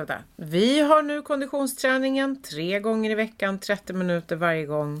vänta. Vi har nu konditionsträningen 3 gånger i veckan, 30 minuter varje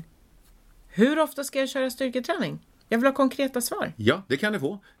gång. Hur ofta ska jag köra styrketräning? Jag vill ha konkreta svar. Ja, det kan du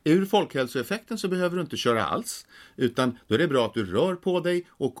få. Ur folkhälsoeffekten så behöver du inte köra alls. Utan då är det bra att du rör på dig.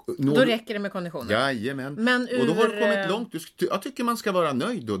 Och då räcker det med konditionen. Jajamän. Men och då har du kommit långt. Jag tycker man ska vara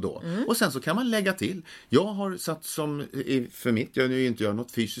nöjd då. Och sen så kan man lägga till. Jag har satt som för mitt, jag nu inte gör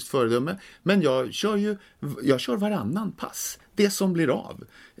något fysiskt föredöme. Men jag kör varannan pass. Det som blir av.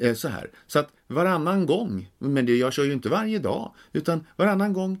 Så här. Så att varannan gång, men jag kör ju inte varje dag. Utan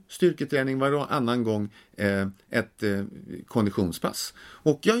varannan gång styrketräning, varannan gång ett konditionspass.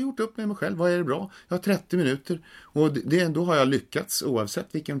 Och jag har gjort upp med mig själv, vad är det bra? Jag har 30 minuter och då har jag lyckats oavsett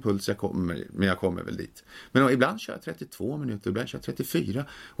vilken puls jag kommer, men jag kommer väl dit. Men ibland kör jag 32 minuter, ibland kör jag 34.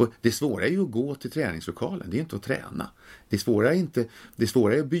 Och det svåra är ju att gå till träningslokalen, det är inte att träna. Det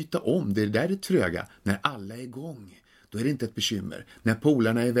svåra är att byta om, det är där det tröga, när alla är igång. Då är det inte ett bekymmer. När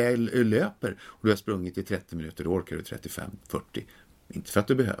polarna är väl löper och du har sprungit i 30 minuter, då orkar du 35-40. Inte för att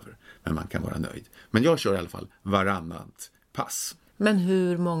du behöver, men man kan vara nöjd. Men jag kör i alla fall varannat pass. Men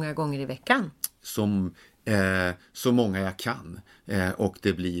hur många gånger i veckan? Så många jag kan. Och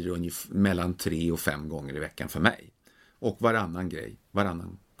det blir mellan 3 och 5 gånger i veckan för mig. Och varannan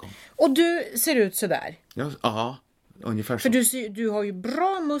gång. Och du ser ut sådär? Ja. Ungefär så. För du har ju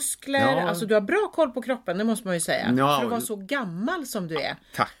bra muskler, alltså du har bra koll på kroppen, det måste man ju säga. Ja, för att vara så gammal som du är.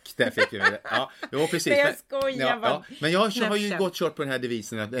 Tack, där fick vi det. Ja, precis. Men jag skojar. Men jag har ju kört på den här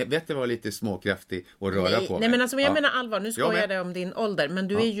devisen att vet du, var lite småkraftig och röra på mig. Nej, men alltså jag menar allvar, nu skojar jag om din ålder. Men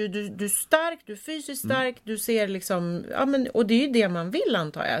du är ju du är stark, du är fysiskt stark, du ser liksom, och det är ju det man vill,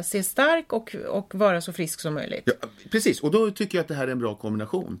 antar jag. Se stark och vara så frisk som möjligt. Ja, precis, och då tycker jag att det här är en bra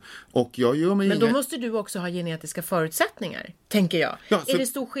kombination. Och jag gör mig då måste du också ha genetiska förutsättningar, tänker jag. Ja, är det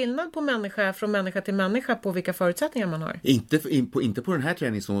stor skillnad på från människa till människa på vilka förutsättningar man har? Inte på den här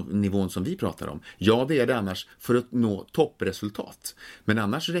träningsnivån som vi pratar om. Ja, det är det annars för att nå toppresultat. Men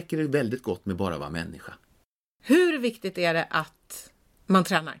annars räcker det väldigt gott med bara att vara människa. Hur viktigt är det att man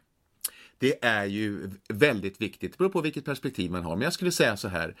tränar? Det är ju väldigt viktigt. Det beror på vilket perspektiv man har. Men jag skulle säga så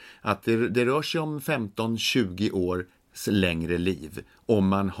här att det rör sig om 15-20 år längre liv om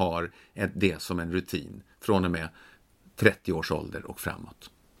man har det som en rutin från och med 30 års ålder och framåt.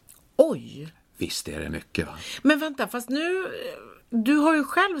 Oj! Visst är det mycket, va? Men vänta, fast nu... Du har ju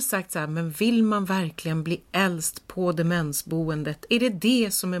själv sagt så här, men vill man verkligen bli äldst på demensboendet? Är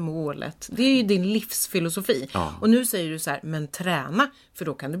det som är målet? Det är ju din livsfilosofi. Ja. Och nu säger du så här, men träna, för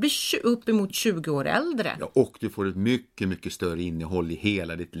då kan du bli uppemot 20 år äldre. Ja, och du får ett mycket, mycket större innehåll i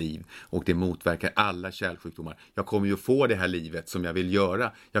hela ditt liv. Och det motverkar alla kärlsjukdomar. Jag kommer ju få det här livet som jag vill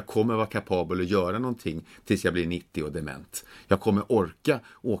göra. Jag kommer vara kapabel att göra någonting tills jag blir 90 och dement. Jag kommer orka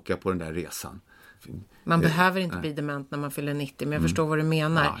åka på den där resan. Man behöver inte bli dement när man fyller 90, men jag förstår vad du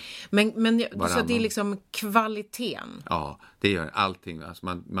menar. Ja. Men du sa det är liksom kvaliteten. Ja, det gör allting.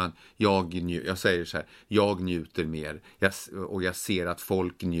 Alltså jag säger så här, jag njuter mer och jag ser att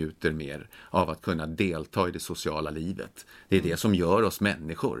folk njuter mer av att kunna delta i det sociala livet. Det är det som gör oss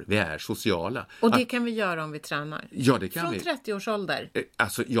människor. Vi är sociala. Och det kan vi göra om vi tränar? Ja, det kan vi. Från 30 års ålder?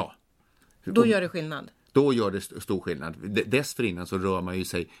 Alltså, ja. Då gör det skillnad? Då gör det stor skillnad. Dessförinnan så rör man ju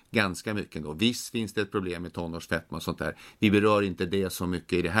sig ganska mycket då. Visst finns det ett problem med tonårsfetma och sånt där. Vi berör inte det så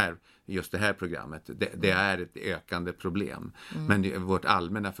mycket i just det här programmet. Det är ett ökande problem. Men vårt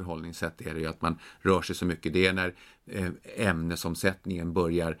allmänna förhållningssätt är det ju att man rör sig så mycket. Det är när ämnesomsättningen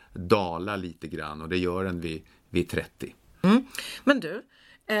börjar dala lite grann, och det gör den vid 30. Men du,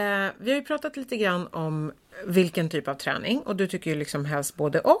 vi har ju pratat lite grann om vilken typ av träning, och du tycker ju liksom helst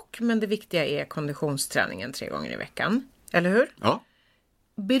både och, men det viktiga är konditionsträningen 3 gånger i veckan, eller hur? Ja.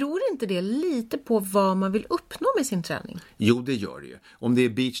 Beror inte det lite på vad man vill uppnå med sin träning? Jo, det gör det ju. Om det är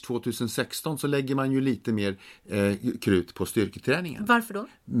Beach 2016 så lägger man ju lite mer krut på styrketräningen. Varför då?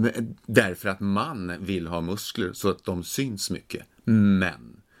 Därför att man vill ha muskler så att de syns mycket.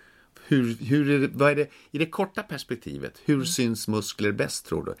 Men vad är det i det korta perspektivet? Hur syns muskler bäst,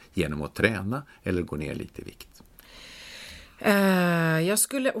 tror du? Genom att träna eller gå ner lite i vikt? Jag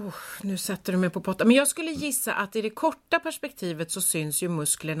skulle, nu sätter du mig på potta, men jag skulle gissa att i det korta perspektivet så syns ju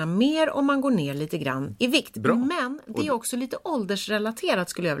musklerna mer om man går ner lite grann i vikt. Bra. Men det är också lite åldersrelaterat,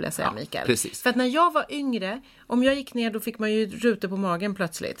 skulle jag vilja säga, Mikael. Precis. För att när jag var yngre, om jag gick ner, då fick man ju rutor på magen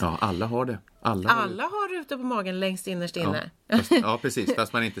plötsligt. Ja, alla har det. Alla har rutor på magen längst innerst inne. Ja, precis,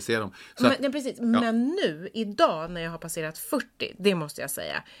 fast man inte ser dem. Så precis. Men nu, idag när jag har passerat 40, det måste jag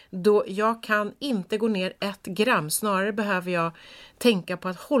säga, då jag kan inte gå ner 1 gram. Snarare behöver jag tänka på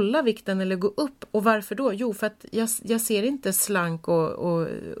att hålla vikten eller gå upp. Och varför då? Jo, för att jag ser inte slank och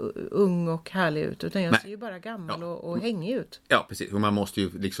ung och härlig ut, utan jag ser ju bara gammal och hängig ut. Ja, precis. Och man måste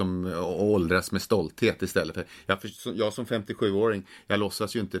ju liksom åldras med stolthet istället. För jag som 57-åring, jag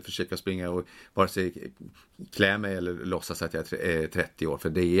låtsas ju inte försöka springa och vare sig klä mig eller låtsas att jag är 30 år, för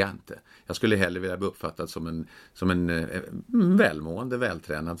det är jag inte. Jag skulle hellre vilja bli uppfattad som en välmående,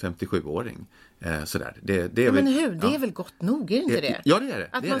 vältränad 57-åring. Sådär. Det är men väl, hur? Det är väl gott nog, är det inte det? Ja, det är det.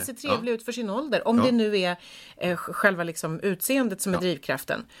 Att det är man det. ser trevlig ut för sin ålder. Om det nu är själva liksom utseendet som är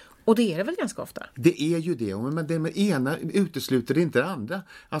drivkraften. Och det är det väl ganska ofta? Det är ju det, men det med ena utesluter inte det andra.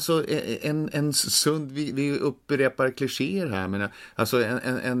 Alltså en sund, vi upprepar klichéer här, men alltså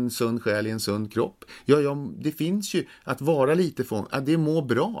en sund själ i en sund kropp. Ja, det finns ju att vara lite att det mår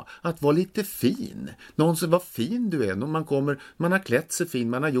bra, att vara lite fin. Någon som, vad fin du är, man har klätt sig fin,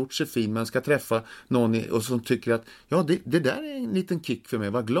 man har gjort sig fin, man ska träffa någon och som tycker att det där är en liten kick för mig,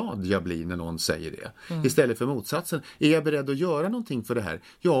 vad glad jag blir när någon säger det. Istället för motsatsen, är jag beredd att göra någonting för det här?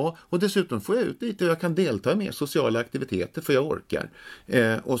 Ja, och dessutom får jag ut lite och jag kan delta i mer sociala aktiviteter för jag orkar.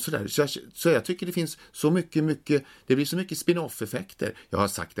 Och sådär. Så jag tycker det finns så mycket, det blir så mycket spin-off-effekter. Jag har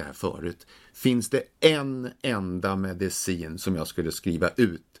sagt det här förut. Finns det en enda medicin som jag skulle skriva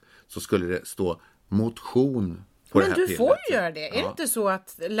ut, så skulle det stå motion på det här Men du får pillret. ju göra det. Är det inte så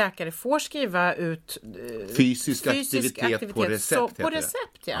att läkare får skriva ut fysisk aktivitet på recept? På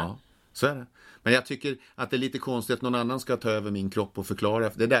recept, ja. Så är det. Men jag tycker att det är lite konstigt att någon annan ska ta över min kropp och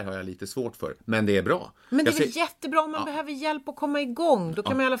förklara. Det där har jag lite svårt för. Men det är bra. Men det är väl jättebra om man behöver hjälp att komma igång. Då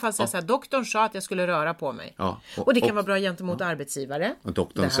kan man i alla fall säga så här, doktorn sa att jag skulle röra på mig. Ja. Och det kan vara bra gentemot arbetsgivare. Och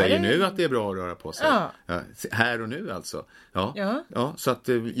doktorn säger nu att det är bra att röra på sig. Ja. Här och nu alltså. Ja, så att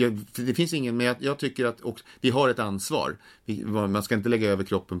det finns ingen, men jag tycker att vi har ett ansvar. Man ska inte lägga över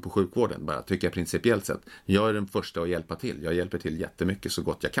kroppen på sjukvården, bara tycker jag principiellt sett. Jag är den första att hjälpa till. Jag hjälper till jättemycket så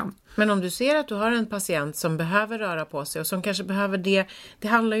gott jag kan. Men om du ser att du har en patient som behöver röra på sig och som kanske behöver det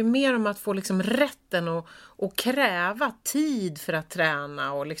handlar ju mer om att få liksom rätten och kräva tid för att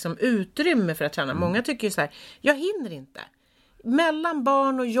träna och liksom utrymme för att träna. Många tycker ju så här, jag hinner inte. Mellan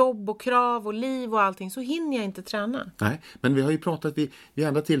barn och jobb och krav och liv och allting så hinner jag inte träna. Nej, men vi har ju pratat vid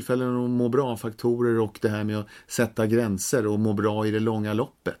andra tillfällen om må bra-faktorer och det här med att sätta gränser och må bra i det långa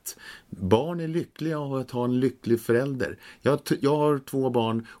loppet. Barn är lyckliga av att ha en lycklig förälder. Jag har 2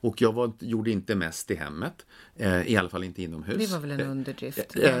 barn och jag gjorde inte mest i hemmet. I alla fall inte inomhus. Det var väl en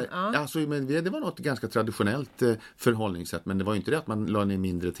underdrift. Alltså, men det var något ganska traditionellt förhållningssätt, men det var ju inte det att man la ner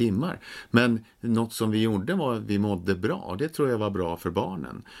mindre timmar. Men något som vi gjorde var att vi mådde bra. Det tror jag var bra för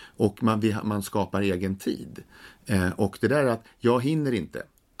barnen. Och man skapar egen tid. Och det där att jag hinner inte.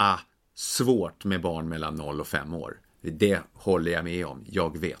 Svårt med barn mellan 0 och 5 år. Det håller jag med om.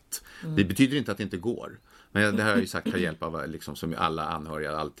 Jag vet. Det betyder inte att det inte går. Men det här har jag ju sagt, har hjälp av liksom, som alla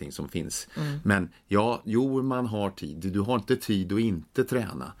anhöriga, allting som finns. Men man har tid. Du har inte tid att inte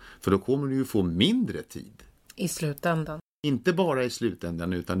träna. För då kommer du ju få mindre tid. I slutändan. Inte bara i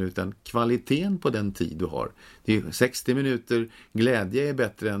slutändan utan kvaliteten på den tid du har. Det är 60 minuter glädje är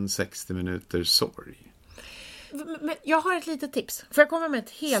bättre än 60 minuter sorg. Men jag har ett litet tips. Får jag komma med ett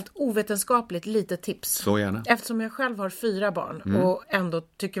helt ovetenskapligt litet tips? Så gärna. Eftersom jag själv har 4 barn och ändå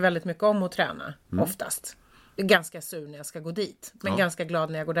tycker väldigt mycket om att träna oftast. Ganska sur när jag ska gå dit. Men ganska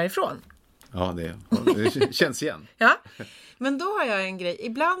glad när jag går därifrån. Ja, det känns igen. Ja, men då har jag en grej.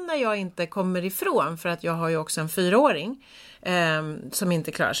 Ibland när jag inte kommer ifrån, för att jag har ju också en 4-åring som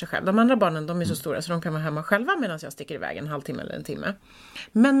inte klarar sig själv. De andra barnen, de är så stora så de kan vara hemma själva medan jag sticker iväg en halvtimme eller en timme.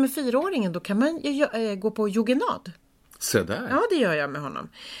 Men med 4-åringen då kan man gå på joggenad. Så där. Ja, det gör jag med honom.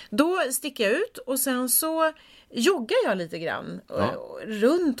 Då sticker jag ut och sen så joggar jag lite grann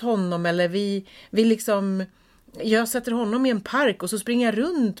runt honom, eller vi liksom... Jag sätter honom i en park och så springer jag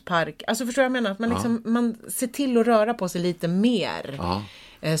runt park. Alltså förstår jag menar? Att man, man ser till att röra på sig lite mer.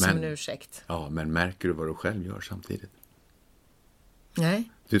 Som en ursäkt. Ja, men märker du vad du själv gör samtidigt?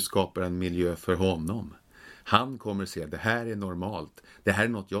 Nej. Du skapar en miljö för honom. Han kommer se, det här är normalt. Det här är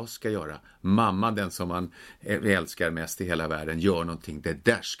något jag ska göra. Mamma, den som man älskar mest i hela världen, gör någonting. Det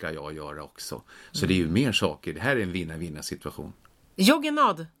där ska jag göra också. Så det är ju mer saker. Det här är en vinna-vinna situation.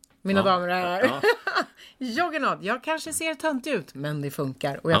 Joggenad, mina damer och herrar. Joggenad. Jag kanske ser tönt ut, men det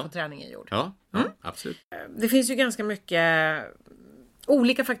funkar. Och jag får träningen gjord. Ja, absolut. Det finns ju ganska mycket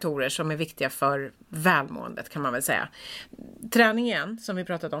olika faktorer som är viktiga för välmåendet, kan man väl säga. Träningen, som vi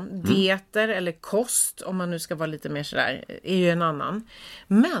pratat om, dieter eller kost, om man nu ska vara lite mer sådär, är ju en annan.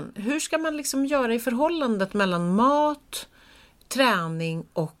 Men hur ska man liksom göra i förhållandet mellan mat, träning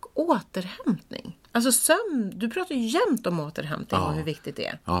och återhämtning? Alltså sömn, du pratar ju jämt om återhämtning och hur viktigt det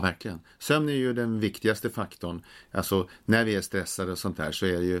är. Ja, verkligen. Sömn är ju den viktigaste faktorn. Alltså när vi är stressade och sånt där så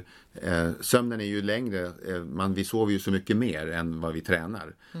är det ju, sömnen är ju längre, vi sover ju så mycket mer än vad vi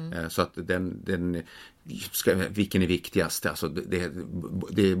tränar. Så att vilken är viktigast? Alltså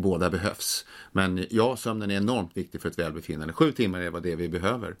det båda behövs. Men ja, sömnen är enormt viktig för ett välbefinnande. 7 timmar är vad det vi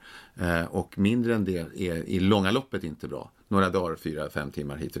behöver. Och mindre än det är i långa loppet inte bra. Några dagar, 4-5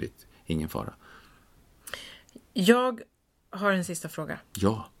 timmar hit och dit. Ingen fara. Jag har en sista fråga.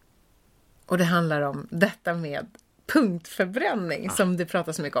 Ja. Och det handlar om detta med punktförbränning som det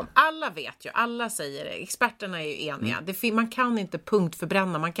pratas så mycket om. Alla vet ju, alla säger det. Experterna är ju eniga. Man kan inte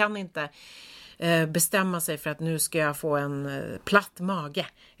punktförbränna, man kan inte bestämma sig för att nu ska jag få en platt mage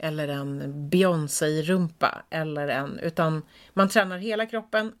eller en Beyoncé-rumpa utan man tränar hela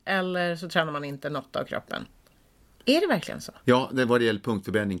kroppen eller så tränar man inte något av kroppen. Är det verkligen så? Ja, vad det gäller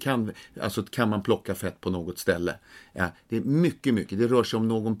punktförbränning kan man plocka fett på något ställe. Ja, det är mycket. Det rör sig om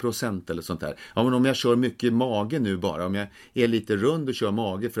någon procent eller sånt där. Ja, men om jag kör mycket mage nu bara, om jag är lite rund och kör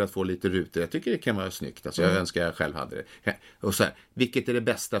mage för att få lite rutor, jag tycker det kan vara snyggt. Alltså, jag önskar jag själv hade det. Och så här, vilket är det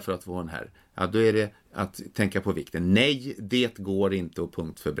bästa för att få den här? Ja, då är det att tänka på vikten. Nej, det går inte att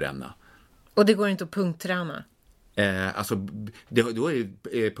punktförbränna. Och det går inte att punktträna? Då är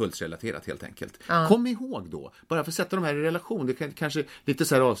det pulsrelaterat helt enkelt. Kom ihåg då, bara för att sätta de här i relation, det kanske lite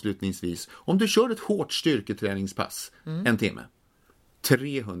så här avslutningsvis, om du kör ett hårt styrketräningspass en timme,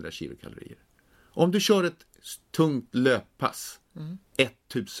 300 kilokalorier. Om du kör ett tungt löppass,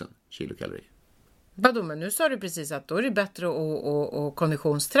 1000 kilokalorier. Vadå, men nu sa du precis att då är det bättre att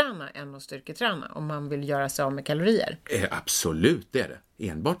konditionsträna än att styrketräna om man vill göra sig av med kalorier. Absolut, det är det.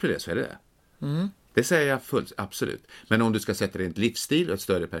 Enbart på det så är det. Det säger jag absolut. Men om du ska sätta dig i en livsstil och ett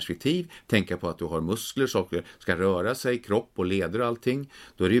större perspektiv, tänka på att du har muskler, saker ska röra sig, kropp och leder och allting,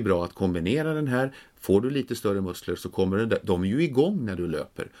 då är det ju bra att kombinera den här. Får du lite större muskler så kommer de är ju igång när du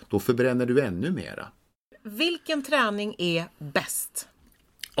löper. Då förbränner du ännu mera. Vilken träning är bäst?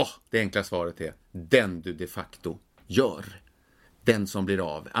 Det enkla svaret är den du de facto gör. Den som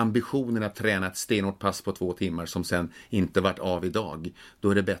blir av. Ambitionen att träna ett stenhårt pass på 2 timmar som sen inte varit av idag. Då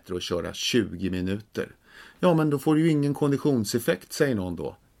är det bättre att köra 20 minuter. Ja, men då får du ju ingen konditionseffekt, säger någon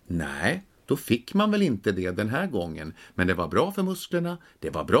då. Nej, då fick man väl inte det den här gången. Men det var bra för musklerna, det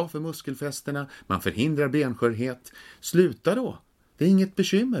var bra för muskelfästena, man förhindrar benskörhet. Sluta då. Det är inget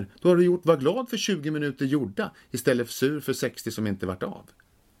bekymmer. Då har du var glad för 20 minuter gjorda istället för sur för 60 som inte varit av.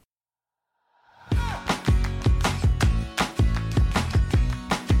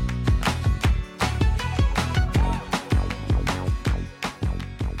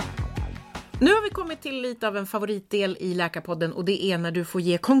 Nu har vi kommit till lite av en favoritdel i Läkarpodden och det är när du får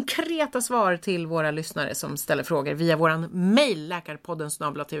ge konkreta svar till våra lyssnare som ställer frågor via våran mejl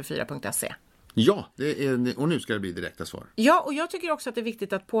läkarpodden@tv4.se. Ja, och nu ska det bli direkta svar. Ja, och jag tycker också att det är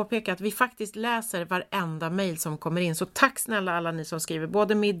viktigt att påpeka att vi faktiskt läser varenda mejl som kommer in. Så tack snälla alla ni som skriver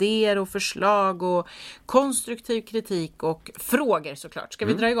både med idéer och förslag och konstruktiv kritik och frågor såklart. Ska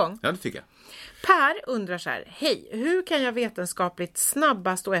vi dra igång? Ja, det tycker jag. Per undrar så här: hej, hur kan jag vetenskapligt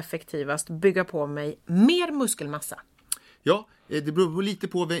snabbast och effektivast bygga på mig mer muskelmassa? Ja, det beror lite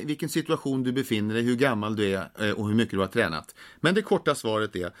på vilken situation du befinner dig, hur gammal du är och hur mycket du har tränat. Men det korta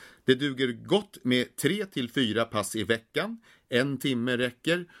svaret är, det duger gott med 3-4 pass i veckan, 1 timme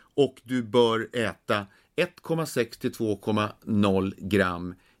räcker och du bör äta 1,6-2,0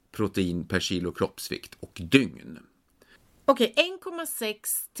 gram protein per kilo kroppsvikt och dygn. Okej, 1,6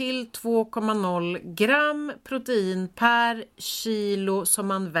 till 2,0 gram protein per kilo som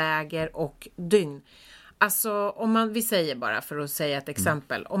man väger och dygn. Alltså om vi säger bara för att säga ett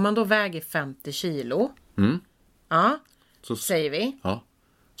exempel. Om man då väger 50 kilo. Ja, så säger vi. Ja,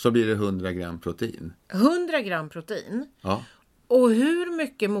 så blir det 100 gram protein. 100 gram protein? Ja. Och hur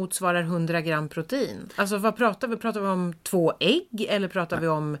mycket motsvarar 100 gram protein? Alltså vad pratar vi? Pratar vi om 2 ägg? Eller pratar vi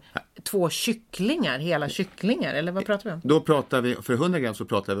om 2 kycklingar? Hela kycklingar? Eller vad pratar vi om? Då pratar vi, för 100 gram så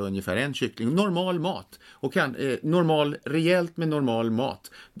pratar vi ungefär 1 kyckling. Normal mat. Och rejält med normal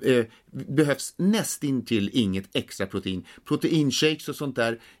mat. Behövs nästintill inget extra protein. Proteinshakes och sånt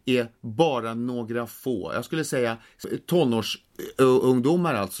där är bara några få. Jag skulle säga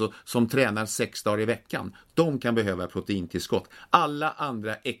tonårsungdomar alltså som tränar 6 dagar i veckan. De kan behöva proteintillskott. Alla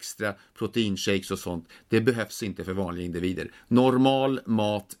andra extra proteinshakes och sånt, det behövs inte för vanliga individer. Normal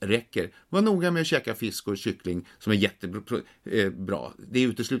mat räcker. Var noga med att käka fisk och kyckling som är jättebra. Det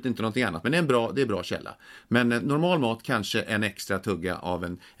utesluter inte någonting annat, men det är bra källa. Men normal mat, kanske en extra tugga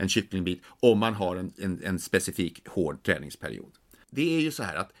av en kycklingbit om man har en specifik hård träningsperiod. det är ju så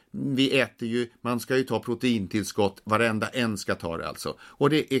här att vi äter ju, man ska ju ta proteintillskott, varenda en ska ta det alltså. Och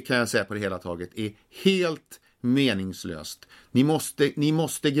det är, kan jag säga på det hela taget, är helt meningslöst. Ni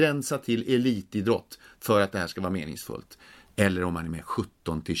måste gränsa till elitidrott för att det här ska vara meningsfullt. Eller om man är med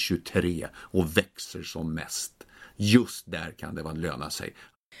 17 till 23 och växer som mest. Just där kan det löna sig.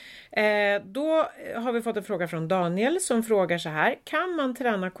 Då har vi fått en fråga från Daniel som frågar så här: kan man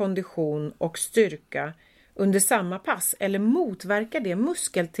träna kondition och styrka under samma pass eller motverkar det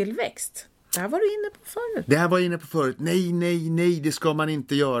muskeltillväxt? Det här var du inne på förut. Det här var jag inne på förut. Nej, det ska man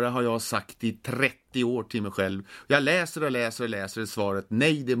inte göra, har jag sagt i 30 år till mig själv. Jag läser svaret.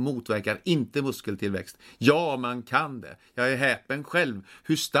 Nej, det motverkar inte muskeltillväxt. Ja, man kan det. Jag är häpen själv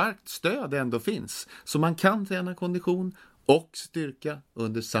hur starkt stöd det ändå finns. Så man kan träna kondition och styrka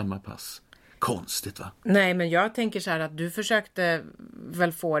under samma pass. Konstigt, va? Nej, men jag tänker så här att du försökte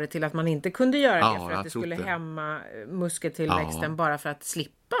väl få det till att man inte kunde göra det för att det skulle hämma muskeltillväxten bara för att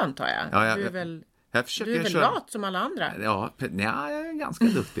slippa, antar jag. Ja, du är väl, du är väl lat som alla andra? Ja, jag är ganska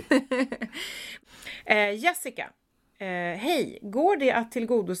duktig. Jessica, hej. Går det att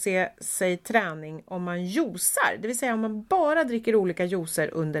tillgodose sig träning om man juicar? Det vill säga om man bara dricker olika juicer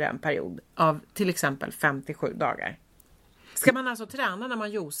under en period av till exempel 57 dagar. Ska man alltså träna när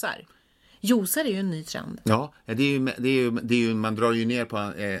man juicar? Juicar är ju en ny trend. Ja, det är ju man drar ju ner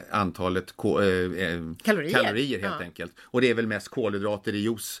på antalet kalorier helt enkelt. Och det är väl mest kolhydrater i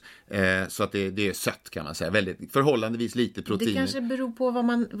juice, så att det är sött kan man säga. Väldigt, förhållandevis lite protein. Det kanske beror på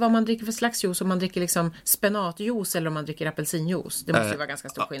vad man dricker för slags juice. Om man dricker liksom spenatjuice eller om man dricker apelsinjuice. Det måste ju vara ganska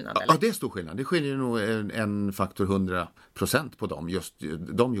stor skillnad. Ja, det är stor skillnad. Det skiljer nog en faktor 100% på dem, just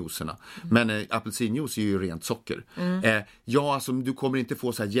de juicerna. Men apelsinjuice är ju rent socker. Ja, alltså du kommer inte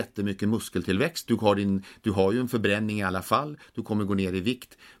få så här jättemycket muskeltillväxt. Du har ju en förbränning i alla fall. Du kommer gå ner i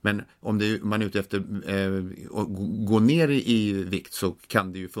vikt. Men om man är ute efter att gå ner i vikt så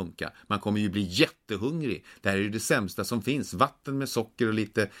kan det ju funka. Man kommer ju bli jättehungrig. Det här är ju det sämsta som finns. Vatten med socker och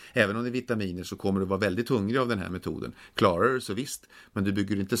lite, även om det är vitaminer, så kommer du vara väldigt hungrig av den här metoden. Klarar du så visst. Men du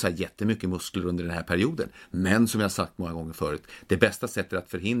bygger inte så här jättemycket muskler under den här perioden. Men som jag sagt många gånger förut, det bästa sättet att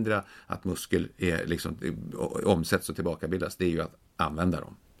förhindra att muskel omsätts och tillbakabildas, det är ju att använda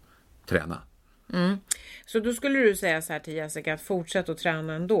dem. Träna. Så då skulle du säga så här till Jessica att fortsätta att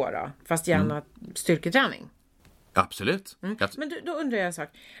träna ändå då? Fast gärna styrketräning? Absolut. Men då undrar jag en sak.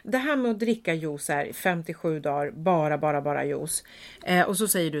 Det här med att dricka juice här 57 dagar, bara juice. Och så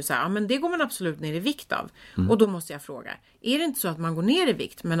säger du så här, men det går man absolut ner i vikt av. Och då måste jag fråga, är det inte så att man går ner i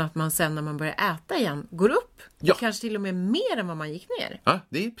vikt men att man sen när man börjar äta igen går upp? Ja. Kanske till och med mer än vad man gick ner? Ja,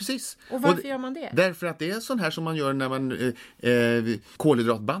 det är precis. Och varför gör man det? Därför att det är sån här som man gör när man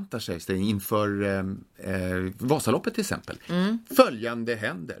kolhydratbantar sig inför Vasaloppet till exempel. Följande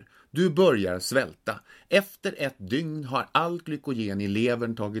händer. Du börjar svälta. Efter ett dygn har allt glykogen i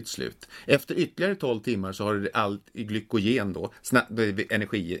levern tagit slut. Efter ytterligare 12 timmar så har allt glykogen då,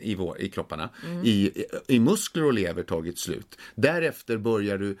 energi i kropparna, i muskler och lever tagit slut. Därefter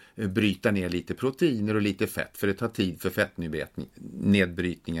börjar du bryta ner lite proteiner och lite fett, för det tar tid för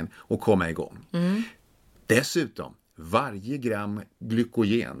fettnedbrytningen att komma igång. Dessutom, varje gram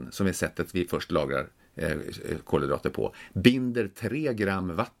glykogen, som är sättet vi först lagrar kolhydrater på, binder 3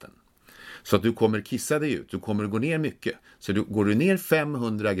 gram vatten. Så att du kommer kissa dig ut, du kommer gå ner mycket. Så går du ner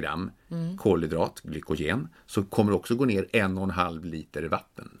 500 gram kolhydrat, glykogen, så kommer du också gå ner 1,5 liter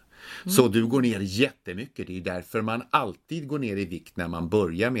vatten. Så du går ner jättemycket. Det är därför man alltid går ner i vikt när man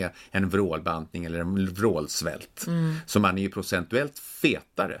börjar med en vrålbantning eller en vrålsvält. Så man är ju procentuellt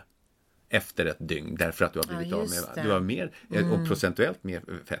fetare efter ett dygn, därför att du har blivit av med, du har mer och procentuellt mer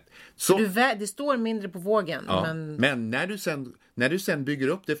fett. Så det står mindre på vågen. Ja, men när du sen bygger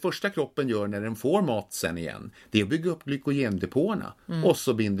upp, det första kroppen gör när den får mat sen igen, det är att bygga upp glykogendepåerna. Och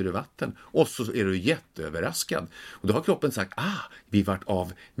så binder du vatten. Och så är du jätteöverraskad. Och då har kroppen sagt, vi vart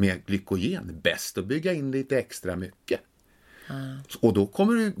av med glykogen. Bäst att bygga in lite extra mycket. Och då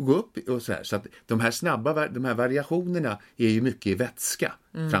kommer du gå upp och så här. Så att de här variationerna är ju mycket i vätska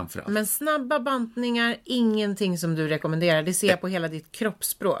framförallt. Men snabba bantningar, ingenting som du rekommenderar. Det ser jag på hela ditt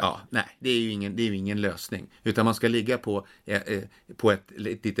kroppsspråk. Ja, nej, det är ju ingen lösning. Utan man ska ligga på ett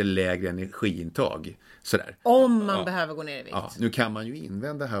lite lägre energiintag. Sådär. Om man behöver gå ner i vikt. Ja, nu kan man ju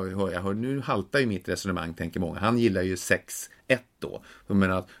invända här. Nu haltar ju mitt resonemang, tänker många. Han gillar ju 6-1 då. Jag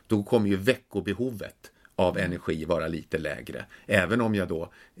menar, då kommer ju veckobehovet av energi vara lite lägre. Även om jag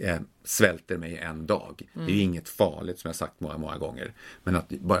då svälter mig en dag. Det är ju inget farligt, som jag sagt många gånger. Men att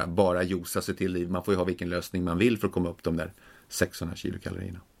bara juica sig till liv. Man får ju ha vilken lösning man vill för att komma upp de där 600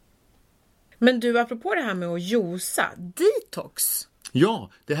 kilokalorierna. Men du, apropå det här med att juica, detox.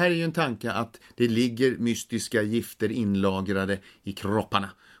 Ja, det här är ju en tanke att det ligger mystiska gifter inlagrade i kropparna.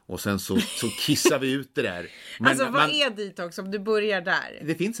 Och sen så kissar vi ut det där. Men, vad är detox om du börjar där?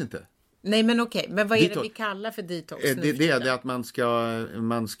 Det finns inte. Nej, men okej. Men vad är det vi kallar för detox? Det är det att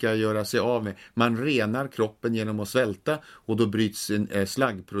man ska göra sig av med. Man renar kroppen genom att svälta och då bryts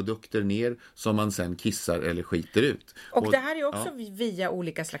slaggprodukter ner som man sen kissar eller skiter ut. Och det här är också via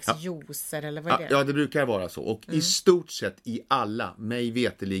olika slags juicer eller vad är det? Ja, det brukar vara så. Och i stort sett i alla, mig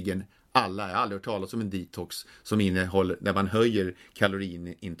veteligen alla, jag har aldrig hört talas om en detox som innehåller, där man höjer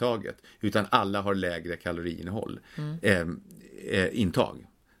kaloriintaget, utan alla har lägre kaloriinnehåll intag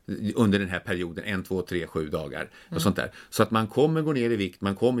under den här perioden, 1, 2, 3, 7 dagar och sånt där. Så att man kommer gå ner i vikt,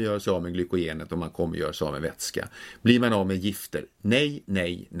 man kommer göra sig av med glykogenet och man kommer göra sig av med vätska. Blir man av med gifter? Nej,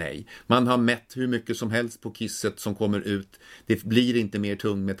 nej, nej. Man har mätt hur mycket som helst på kisset som kommer ut. Det blir inte mer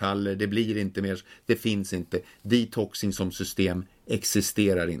tungmetaller, det finns inte. Detoxing som system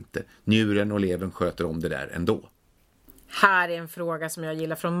existerar inte. Njuren och levern sköter om det där ändå. Här är en fråga som jag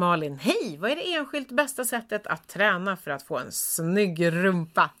gillar från Malin. Hej, vad är det enskilt bästa sättet att träna för att få en snygg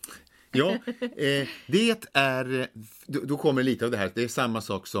rumpa? Ja, det är, då kommer lite av det här. Det är samma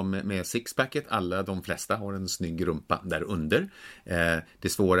sak som med sixpacket. De flesta har en snygg rumpa där under. Det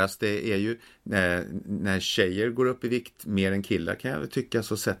svåraste är ju när tjejer går upp i vikt mer än killar, kan jag tycka,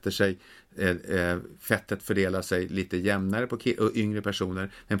 så sätter sig fettet fördelar sig lite jämnare på yngre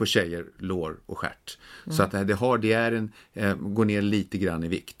personer än på tjejer, lår och stjärt. Så att går ner lite grann i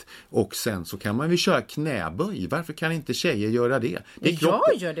vikt. Och sen så kan man ju köra knäböj. Varför kan inte tjejer göra det? Jag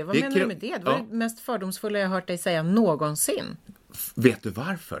gör det. Vad menar du med det? Det var det mest fördomsfulla jag har hört dig säga någonsin. Vet du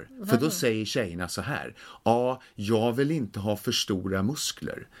varför? För då säger tjejerna så här: ja, jag vill inte ha för stora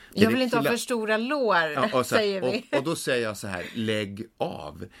muskler. Jag vill inte ha för stora lår, säger vi. Och då säger jag så här: lägg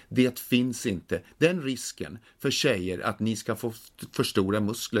av. Det finns inte. Den risken för tjejer att ni ska få för stora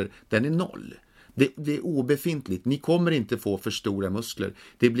muskler, den är 0. Det är obefintligt. Ni kommer inte få för stora muskler.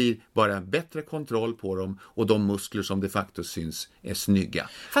 Det blir bara bättre kontroll på dem och de muskler som de facto syns är snygga.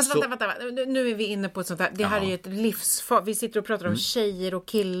 Fast vänta. Nu är vi inne på ett sånt här. Det här är ju ett livsfart. Vi sitter och pratar om tjejer och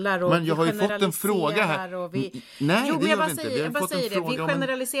killar och men jag har ju fått en fråga här. Nej, jo, men jag bara säger det. Vi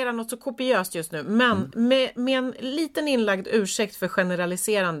generaliserar något så kopiöst just nu. Men med en liten inlagd ursäkt för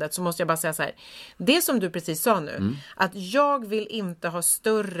generaliserandet så måste jag bara säga så här. Det som du precis sa nu. Att jag vill inte ha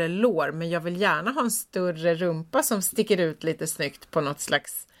större lår, men jag vill gärna ha en större rumpa som sticker ut lite snyggt på något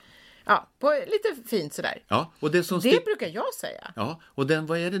slags, på lite fint sådär. Ja, och det brukar jag säga. Ja, och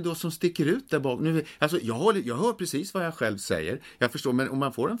vad är det då som sticker ut där bak? Nu, alltså, jag hör precis vad jag själv säger. Jag förstår, men om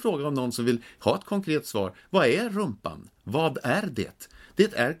man får en fråga av någon som vill ha ett konkret svar. Vad är rumpan? Vad är det?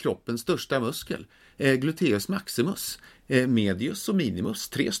 Det är kroppens största muskel. Gluteus maximus. Medius och minimus,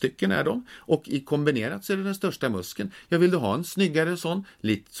 3 stycken är de, och i kombinerat så är det den största muskeln. Jag vill ha en snyggare sån,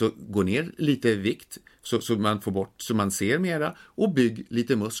 så gå ner lite i vikt så man får bort, så man ser mera, och bygg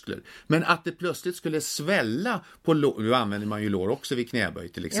lite muskler. Men att det plötsligt skulle svälla på nu använder man ju lår också vid knäböj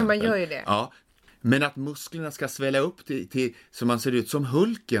till exempel. Ja, man gör ju det. Ja. Men att musklerna ska svälla upp till så man ser ut som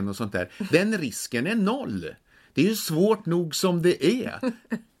Hulken och sånt där, den risken är 0. Det är ju svårt nog som det är.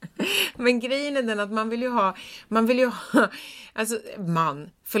 Men grejen är den att man vill ju ha,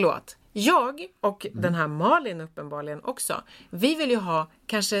 jag och den här Malin uppenbarligen också, vi vill ju ha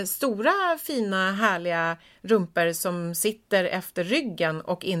kanske stora, fina, härliga rumpor som sitter efter ryggen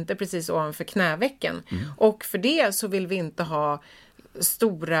och inte precis ovanför knävecken. Och för det så vill vi inte ha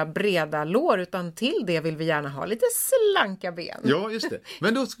stora breda lår, utan till det vill vi gärna ha lite slanka ben. Ja, just det.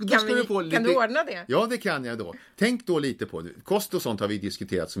 Men då ska du få lite... Kan du ordna det? Ja, det kan jag då. Tänk då lite på det. Kost och sånt har vi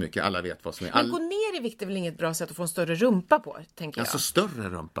diskuterat så mycket. Alla vet vad som är... Men gå ner i vikt är väl inget bra sätt att få en större rumpa på, tänker jag. Alltså större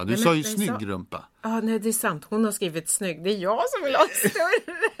rumpa? Du sa ju snygg rumpa. Ja, nej, det är sant. Hon har skrivit snygg. Det är jag som vill ha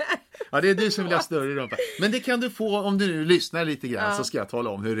större. Ja, det är du som vill ha större rumpa. Men det kan du få om du nu lyssnar lite grann, så ska jag tala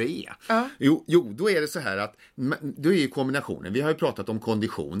om hur det är. Jo, då är det så här att då är ju kombinationen. Vi har ju pratat om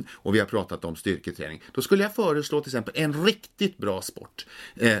kondition och vi har pratat om styrketräning. Då skulle jag föreslå till exempel en riktigt bra sport.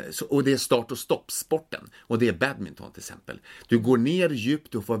 Och det är start- och stoppsporten. Och det är badminton till exempel. Du går ner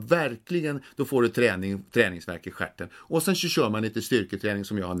djupt, då får du träningsvärk i stjärten. Och sen så kör man lite styrketräning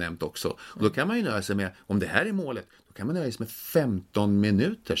som jag har nämnt också. Och då kan man ju nöja sig med, om det här är målet, då kan man nöja sig med 15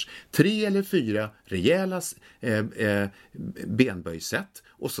 minuters 3 eller 4 rejäla benböjsätt,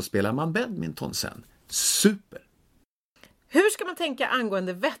 och så spelar man badminton sen. Super! Hur ska man tänka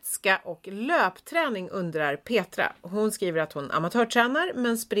angående vätska och löpträning, undrar Petra. Hon skriver att hon amatörtränar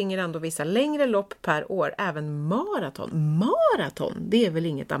men springer ändå vissa längre lopp per år, även maraton. Maraton, det är väl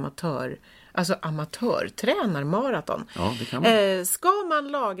inget Alltså amatörtränar maraton. Ja, det kan man. Ska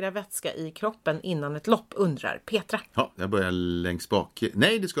man lagra vätska i kroppen innan ett lopp, undrar Petra. Ja, jag börjar längst bak.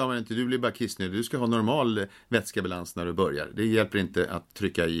 Nej, det ska man inte. Du blir bara kissnödig. Du ska ha normal vätskebalans när du börjar. Det hjälper inte att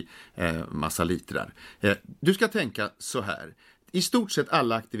trycka i massa litrar. Du ska tänka så här. I stort sett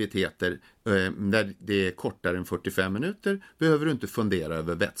alla aktiviteter när det är kortare än 45 minuter behöver du inte fundera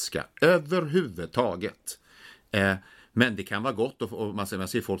över vätska överhuvudtaget. Men det kan vara gott och man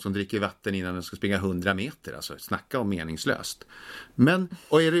ser folk som dricker vatten innan de ska springa 100 meter. Alltså snacka om meningslöst.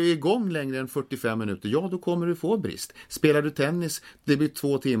 Och är du igång längre än 45 minuter, ja då kommer du få brist. Spelar du tennis, det blir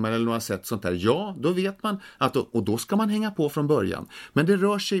 2 timmar eller några set sånt där, ja då vet man att och då ska man hänga på från början. Men det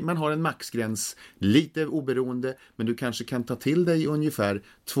rör sig, man har en maxgräns, lite oberoende, men du kanske kan ta till dig ungefär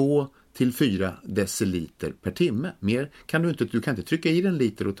 2-4 deciliter per timme. Mer kan du kan inte trycka i den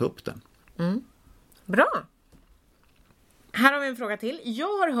liter och ta upp den. Bra! Här har vi en fråga till. Jag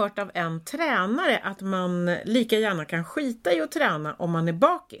har hört av en tränare att man lika gärna kan skita i att träna om man är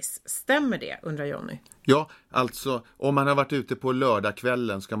bakis. Stämmer det, undrar Jonny? Ja, alltså om man har varit ute på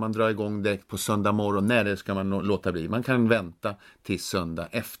lördagskvällen ska man dra igång direkt på söndag morgon. Nej, det ska man låta bli. Man kan vänta till söndag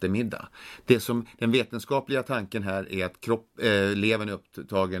eftermiddag. Den vetenskapliga tanken här är att levern är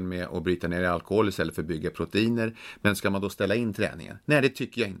upptagen med att bryta ner alkohol istället för att bygga proteiner. Men ska man då ställa in träningen? Nej, det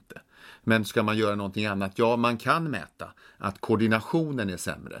tycker jag inte. Men ska man göra någonting annat? Ja, man kan mäta att koordinationen är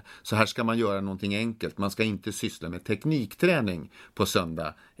sämre. Så här ska man göra någonting enkelt. Man ska inte syssla med teknikträning på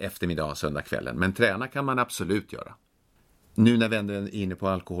söndag eftermiddag och söndag kvällen. Men träna kan man absolut göra. Nu när vi är inne på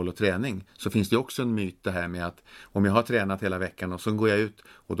alkohol och träning så finns det också en myt det här med att om jag har tränat hela veckan och så går jag ut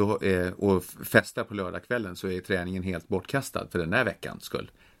och festar på lördagskvällen så är träningen helt bortkastad för den här veckans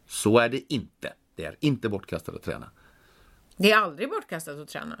skull. Så är det inte. Det är inte bortkastat att träna. Det är aldrig bortkastat att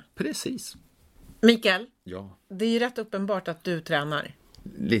träna. Precis. Mikael, ja. Det är ju rätt uppenbart att du tränar.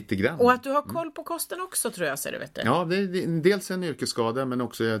 Lite grann. Och att du har koll på kosten också tror jag, ser du, vet du. Ja, det är dels en yrkesskada men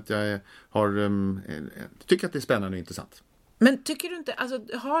också att jag tycker att det är spännande och intressant. Men tycker du inte,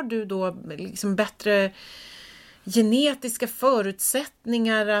 alltså har du då liksom bättre genetiska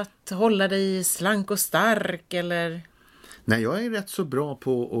förutsättningar att hålla dig slank och stark eller? Nej, jag är rätt så bra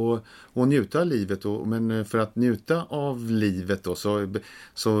på att njuta av livet men för att njuta av livet då,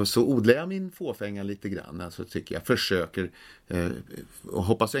 så odlar jag min fåfänga lite grann. Alltså tycker jag försöker och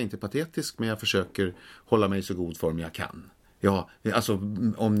hoppas jag inte är patetisk, men jag försöker hålla mig i så god form jag kan. Ja, alltså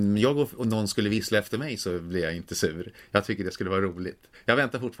om jag och någon skulle vissla efter mig så blir jag inte sur. Jag tycker det skulle vara roligt. Jag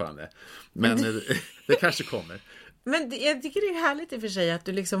väntar fortfarande. Men det kanske kommer. Men jag tycker det är härligt i och för sig att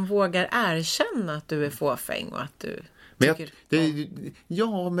du liksom vågar erkänna att du är fåfäng och att du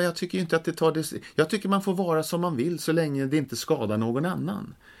men jag tycker inte att det tar det. Jag tycker man får vara som man vill så länge det inte skadar någon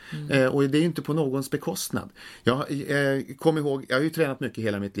annan. Och det är inte på någons bekostnad. Jag kom ihåg, jag har ju tränat mycket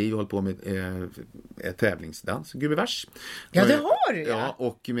hela mitt liv och hållit på med tävlingsdans, gubevars. Ja, det har du. Ja,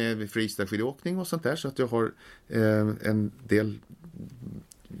 och med freestyle-skidåkning och sånt där, så att jag har en del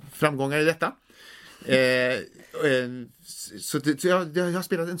framgångar i detta. Så jag har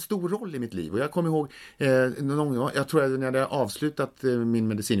spelat en stor roll i mitt liv och jag kommer ihåg jag tror att när jag hade avslutat min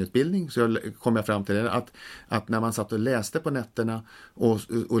medicinutbildning så kom jag fram till det att när man satt och läste på nätterna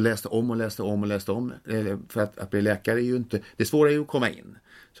och läste om för att bli läkare är ju inte, det svåra är ju att komma in,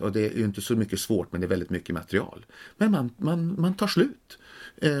 så det är ju inte så mycket svårt, men det är väldigt mycket material, men man tar slut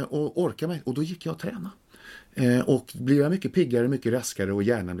och orkar med, och då gick jag och tränade. Och blir jag mycket piggare, mycket raskare och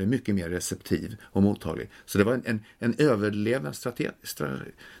hjärnan blir mycket mer receptiv och mottaglig. Så det var en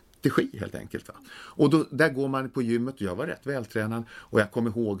överlevnadsstrategi helt enkelt. Va? Och där går man på gymmet och jag var rätt vältränad. Och jag kommer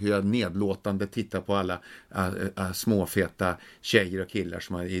ihåg hur jag nedlåtande tittar på alla småfeta tjejer och killar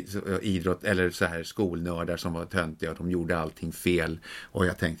som har idrott eller så här skolnördar som var töntiga och de gjorde allting fel. Och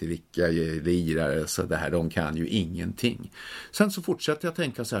jag tänkte, vilka lirare, så det här, de kan ju ingenting. Sen så fortsatte jag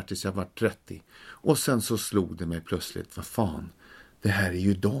tänka så här tills jag var 30. Och sen så slog det mig plötsligt, vad fan, det här är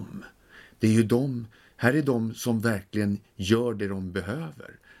ju dem. Det är ju dem, här är de som verkligen gör det de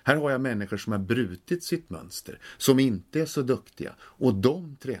behöver. Här har jag människor som har brutit sitt mönster, som inte är så duktiga, och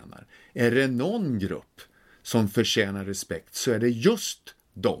de tränar. Är det någon grupp som förtjänar respekt så är det just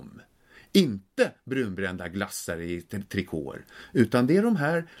dem. Inte brunbrända glassar i trikåer, utan det är de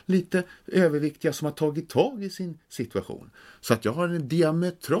här lite överviktiga som har tagit tag i sin situation. Så att jag har en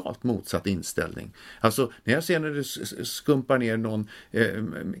diametralt motsatt inställning. Alltså när jag ser när det skumpar ner någon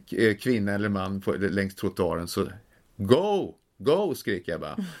kvinna eller man längs trottoaren, så go, skriker jag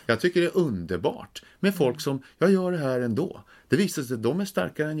bara. Jag tycker det är underbart med folk som, jag gör det här ändå. Det visar sig att de är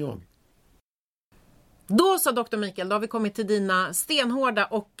starkare än jag. Då sa Dr. Mikael, då har vi kommit till dina stenhårda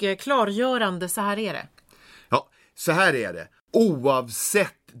och klargörande, så här är det. Ja, så här är det.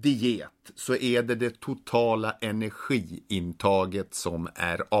 Oavsett diet så är det totala energiintaget som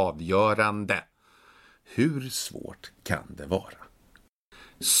är avgörande. Hur svårt kan det vara?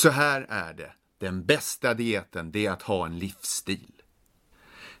 Så här är det. Den bästa dieten, det är att ha en livsstil.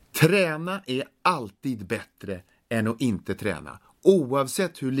 Träna är alltid bättre än att inte träna.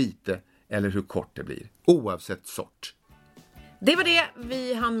 Oavsett hur lite eller hur kort det blir. Oavsett sort. Det var det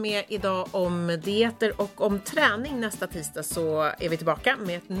vi hann med idag om dieter och om träning. Nästa tisdag så är vi tillbaka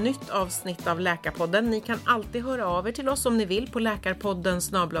med ett nytt avsnitt av Läkarpodden. Ni kan alltid höra av er till oss om ni vill på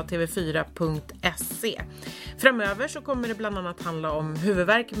läkarpodden@tv4.se. Framöver så kommer det bland annat handla om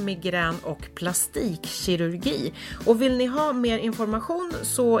huvudvärk, migrän och plastikkirurgi. Och vill ni ha mer information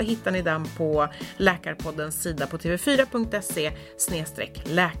så hittar ni den på Läkarpoddens sida på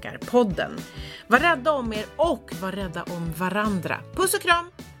tv4.se/läkarpodden. Var rädda om er och var rädda om varandra. Puss och kram!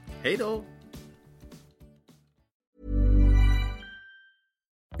 Hej då!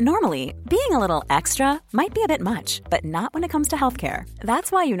 Normally, being a little extra might be a bit much, but not when it comes to healthcare.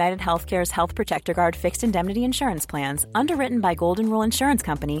 That's why United Healthcare's Health Protector Guard fixed indemnity insurance plans, underwritten by Golden Rule Insurance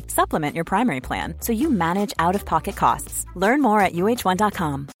Company, supplement your primary plan so you manage out-of-pocket costs. Learn more at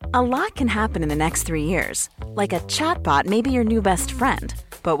uh1.com. A lot can happen in the next 3 years. Like a chatbot may be your new best friend.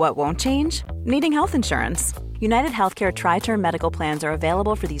 But what won't change? Needing health insurance. United Healthcare Tri-Term Medical Plans are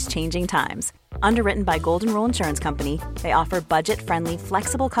available for these changing times. Underwritten by Golden Rule Insurance Company, they offer budget-friendly,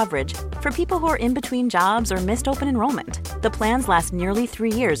 flexible coverage for people who are in between jobs or missed open enrollment. The plans last nearly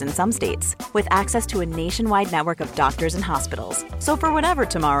 3 years in some states, with access to a nationwide network of doctors and hospitals. So for whatever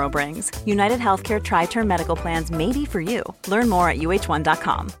tomorrow brings, United Healthcare Tri-Term Medical Plans may be for you. Learn more at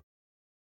uh1.com.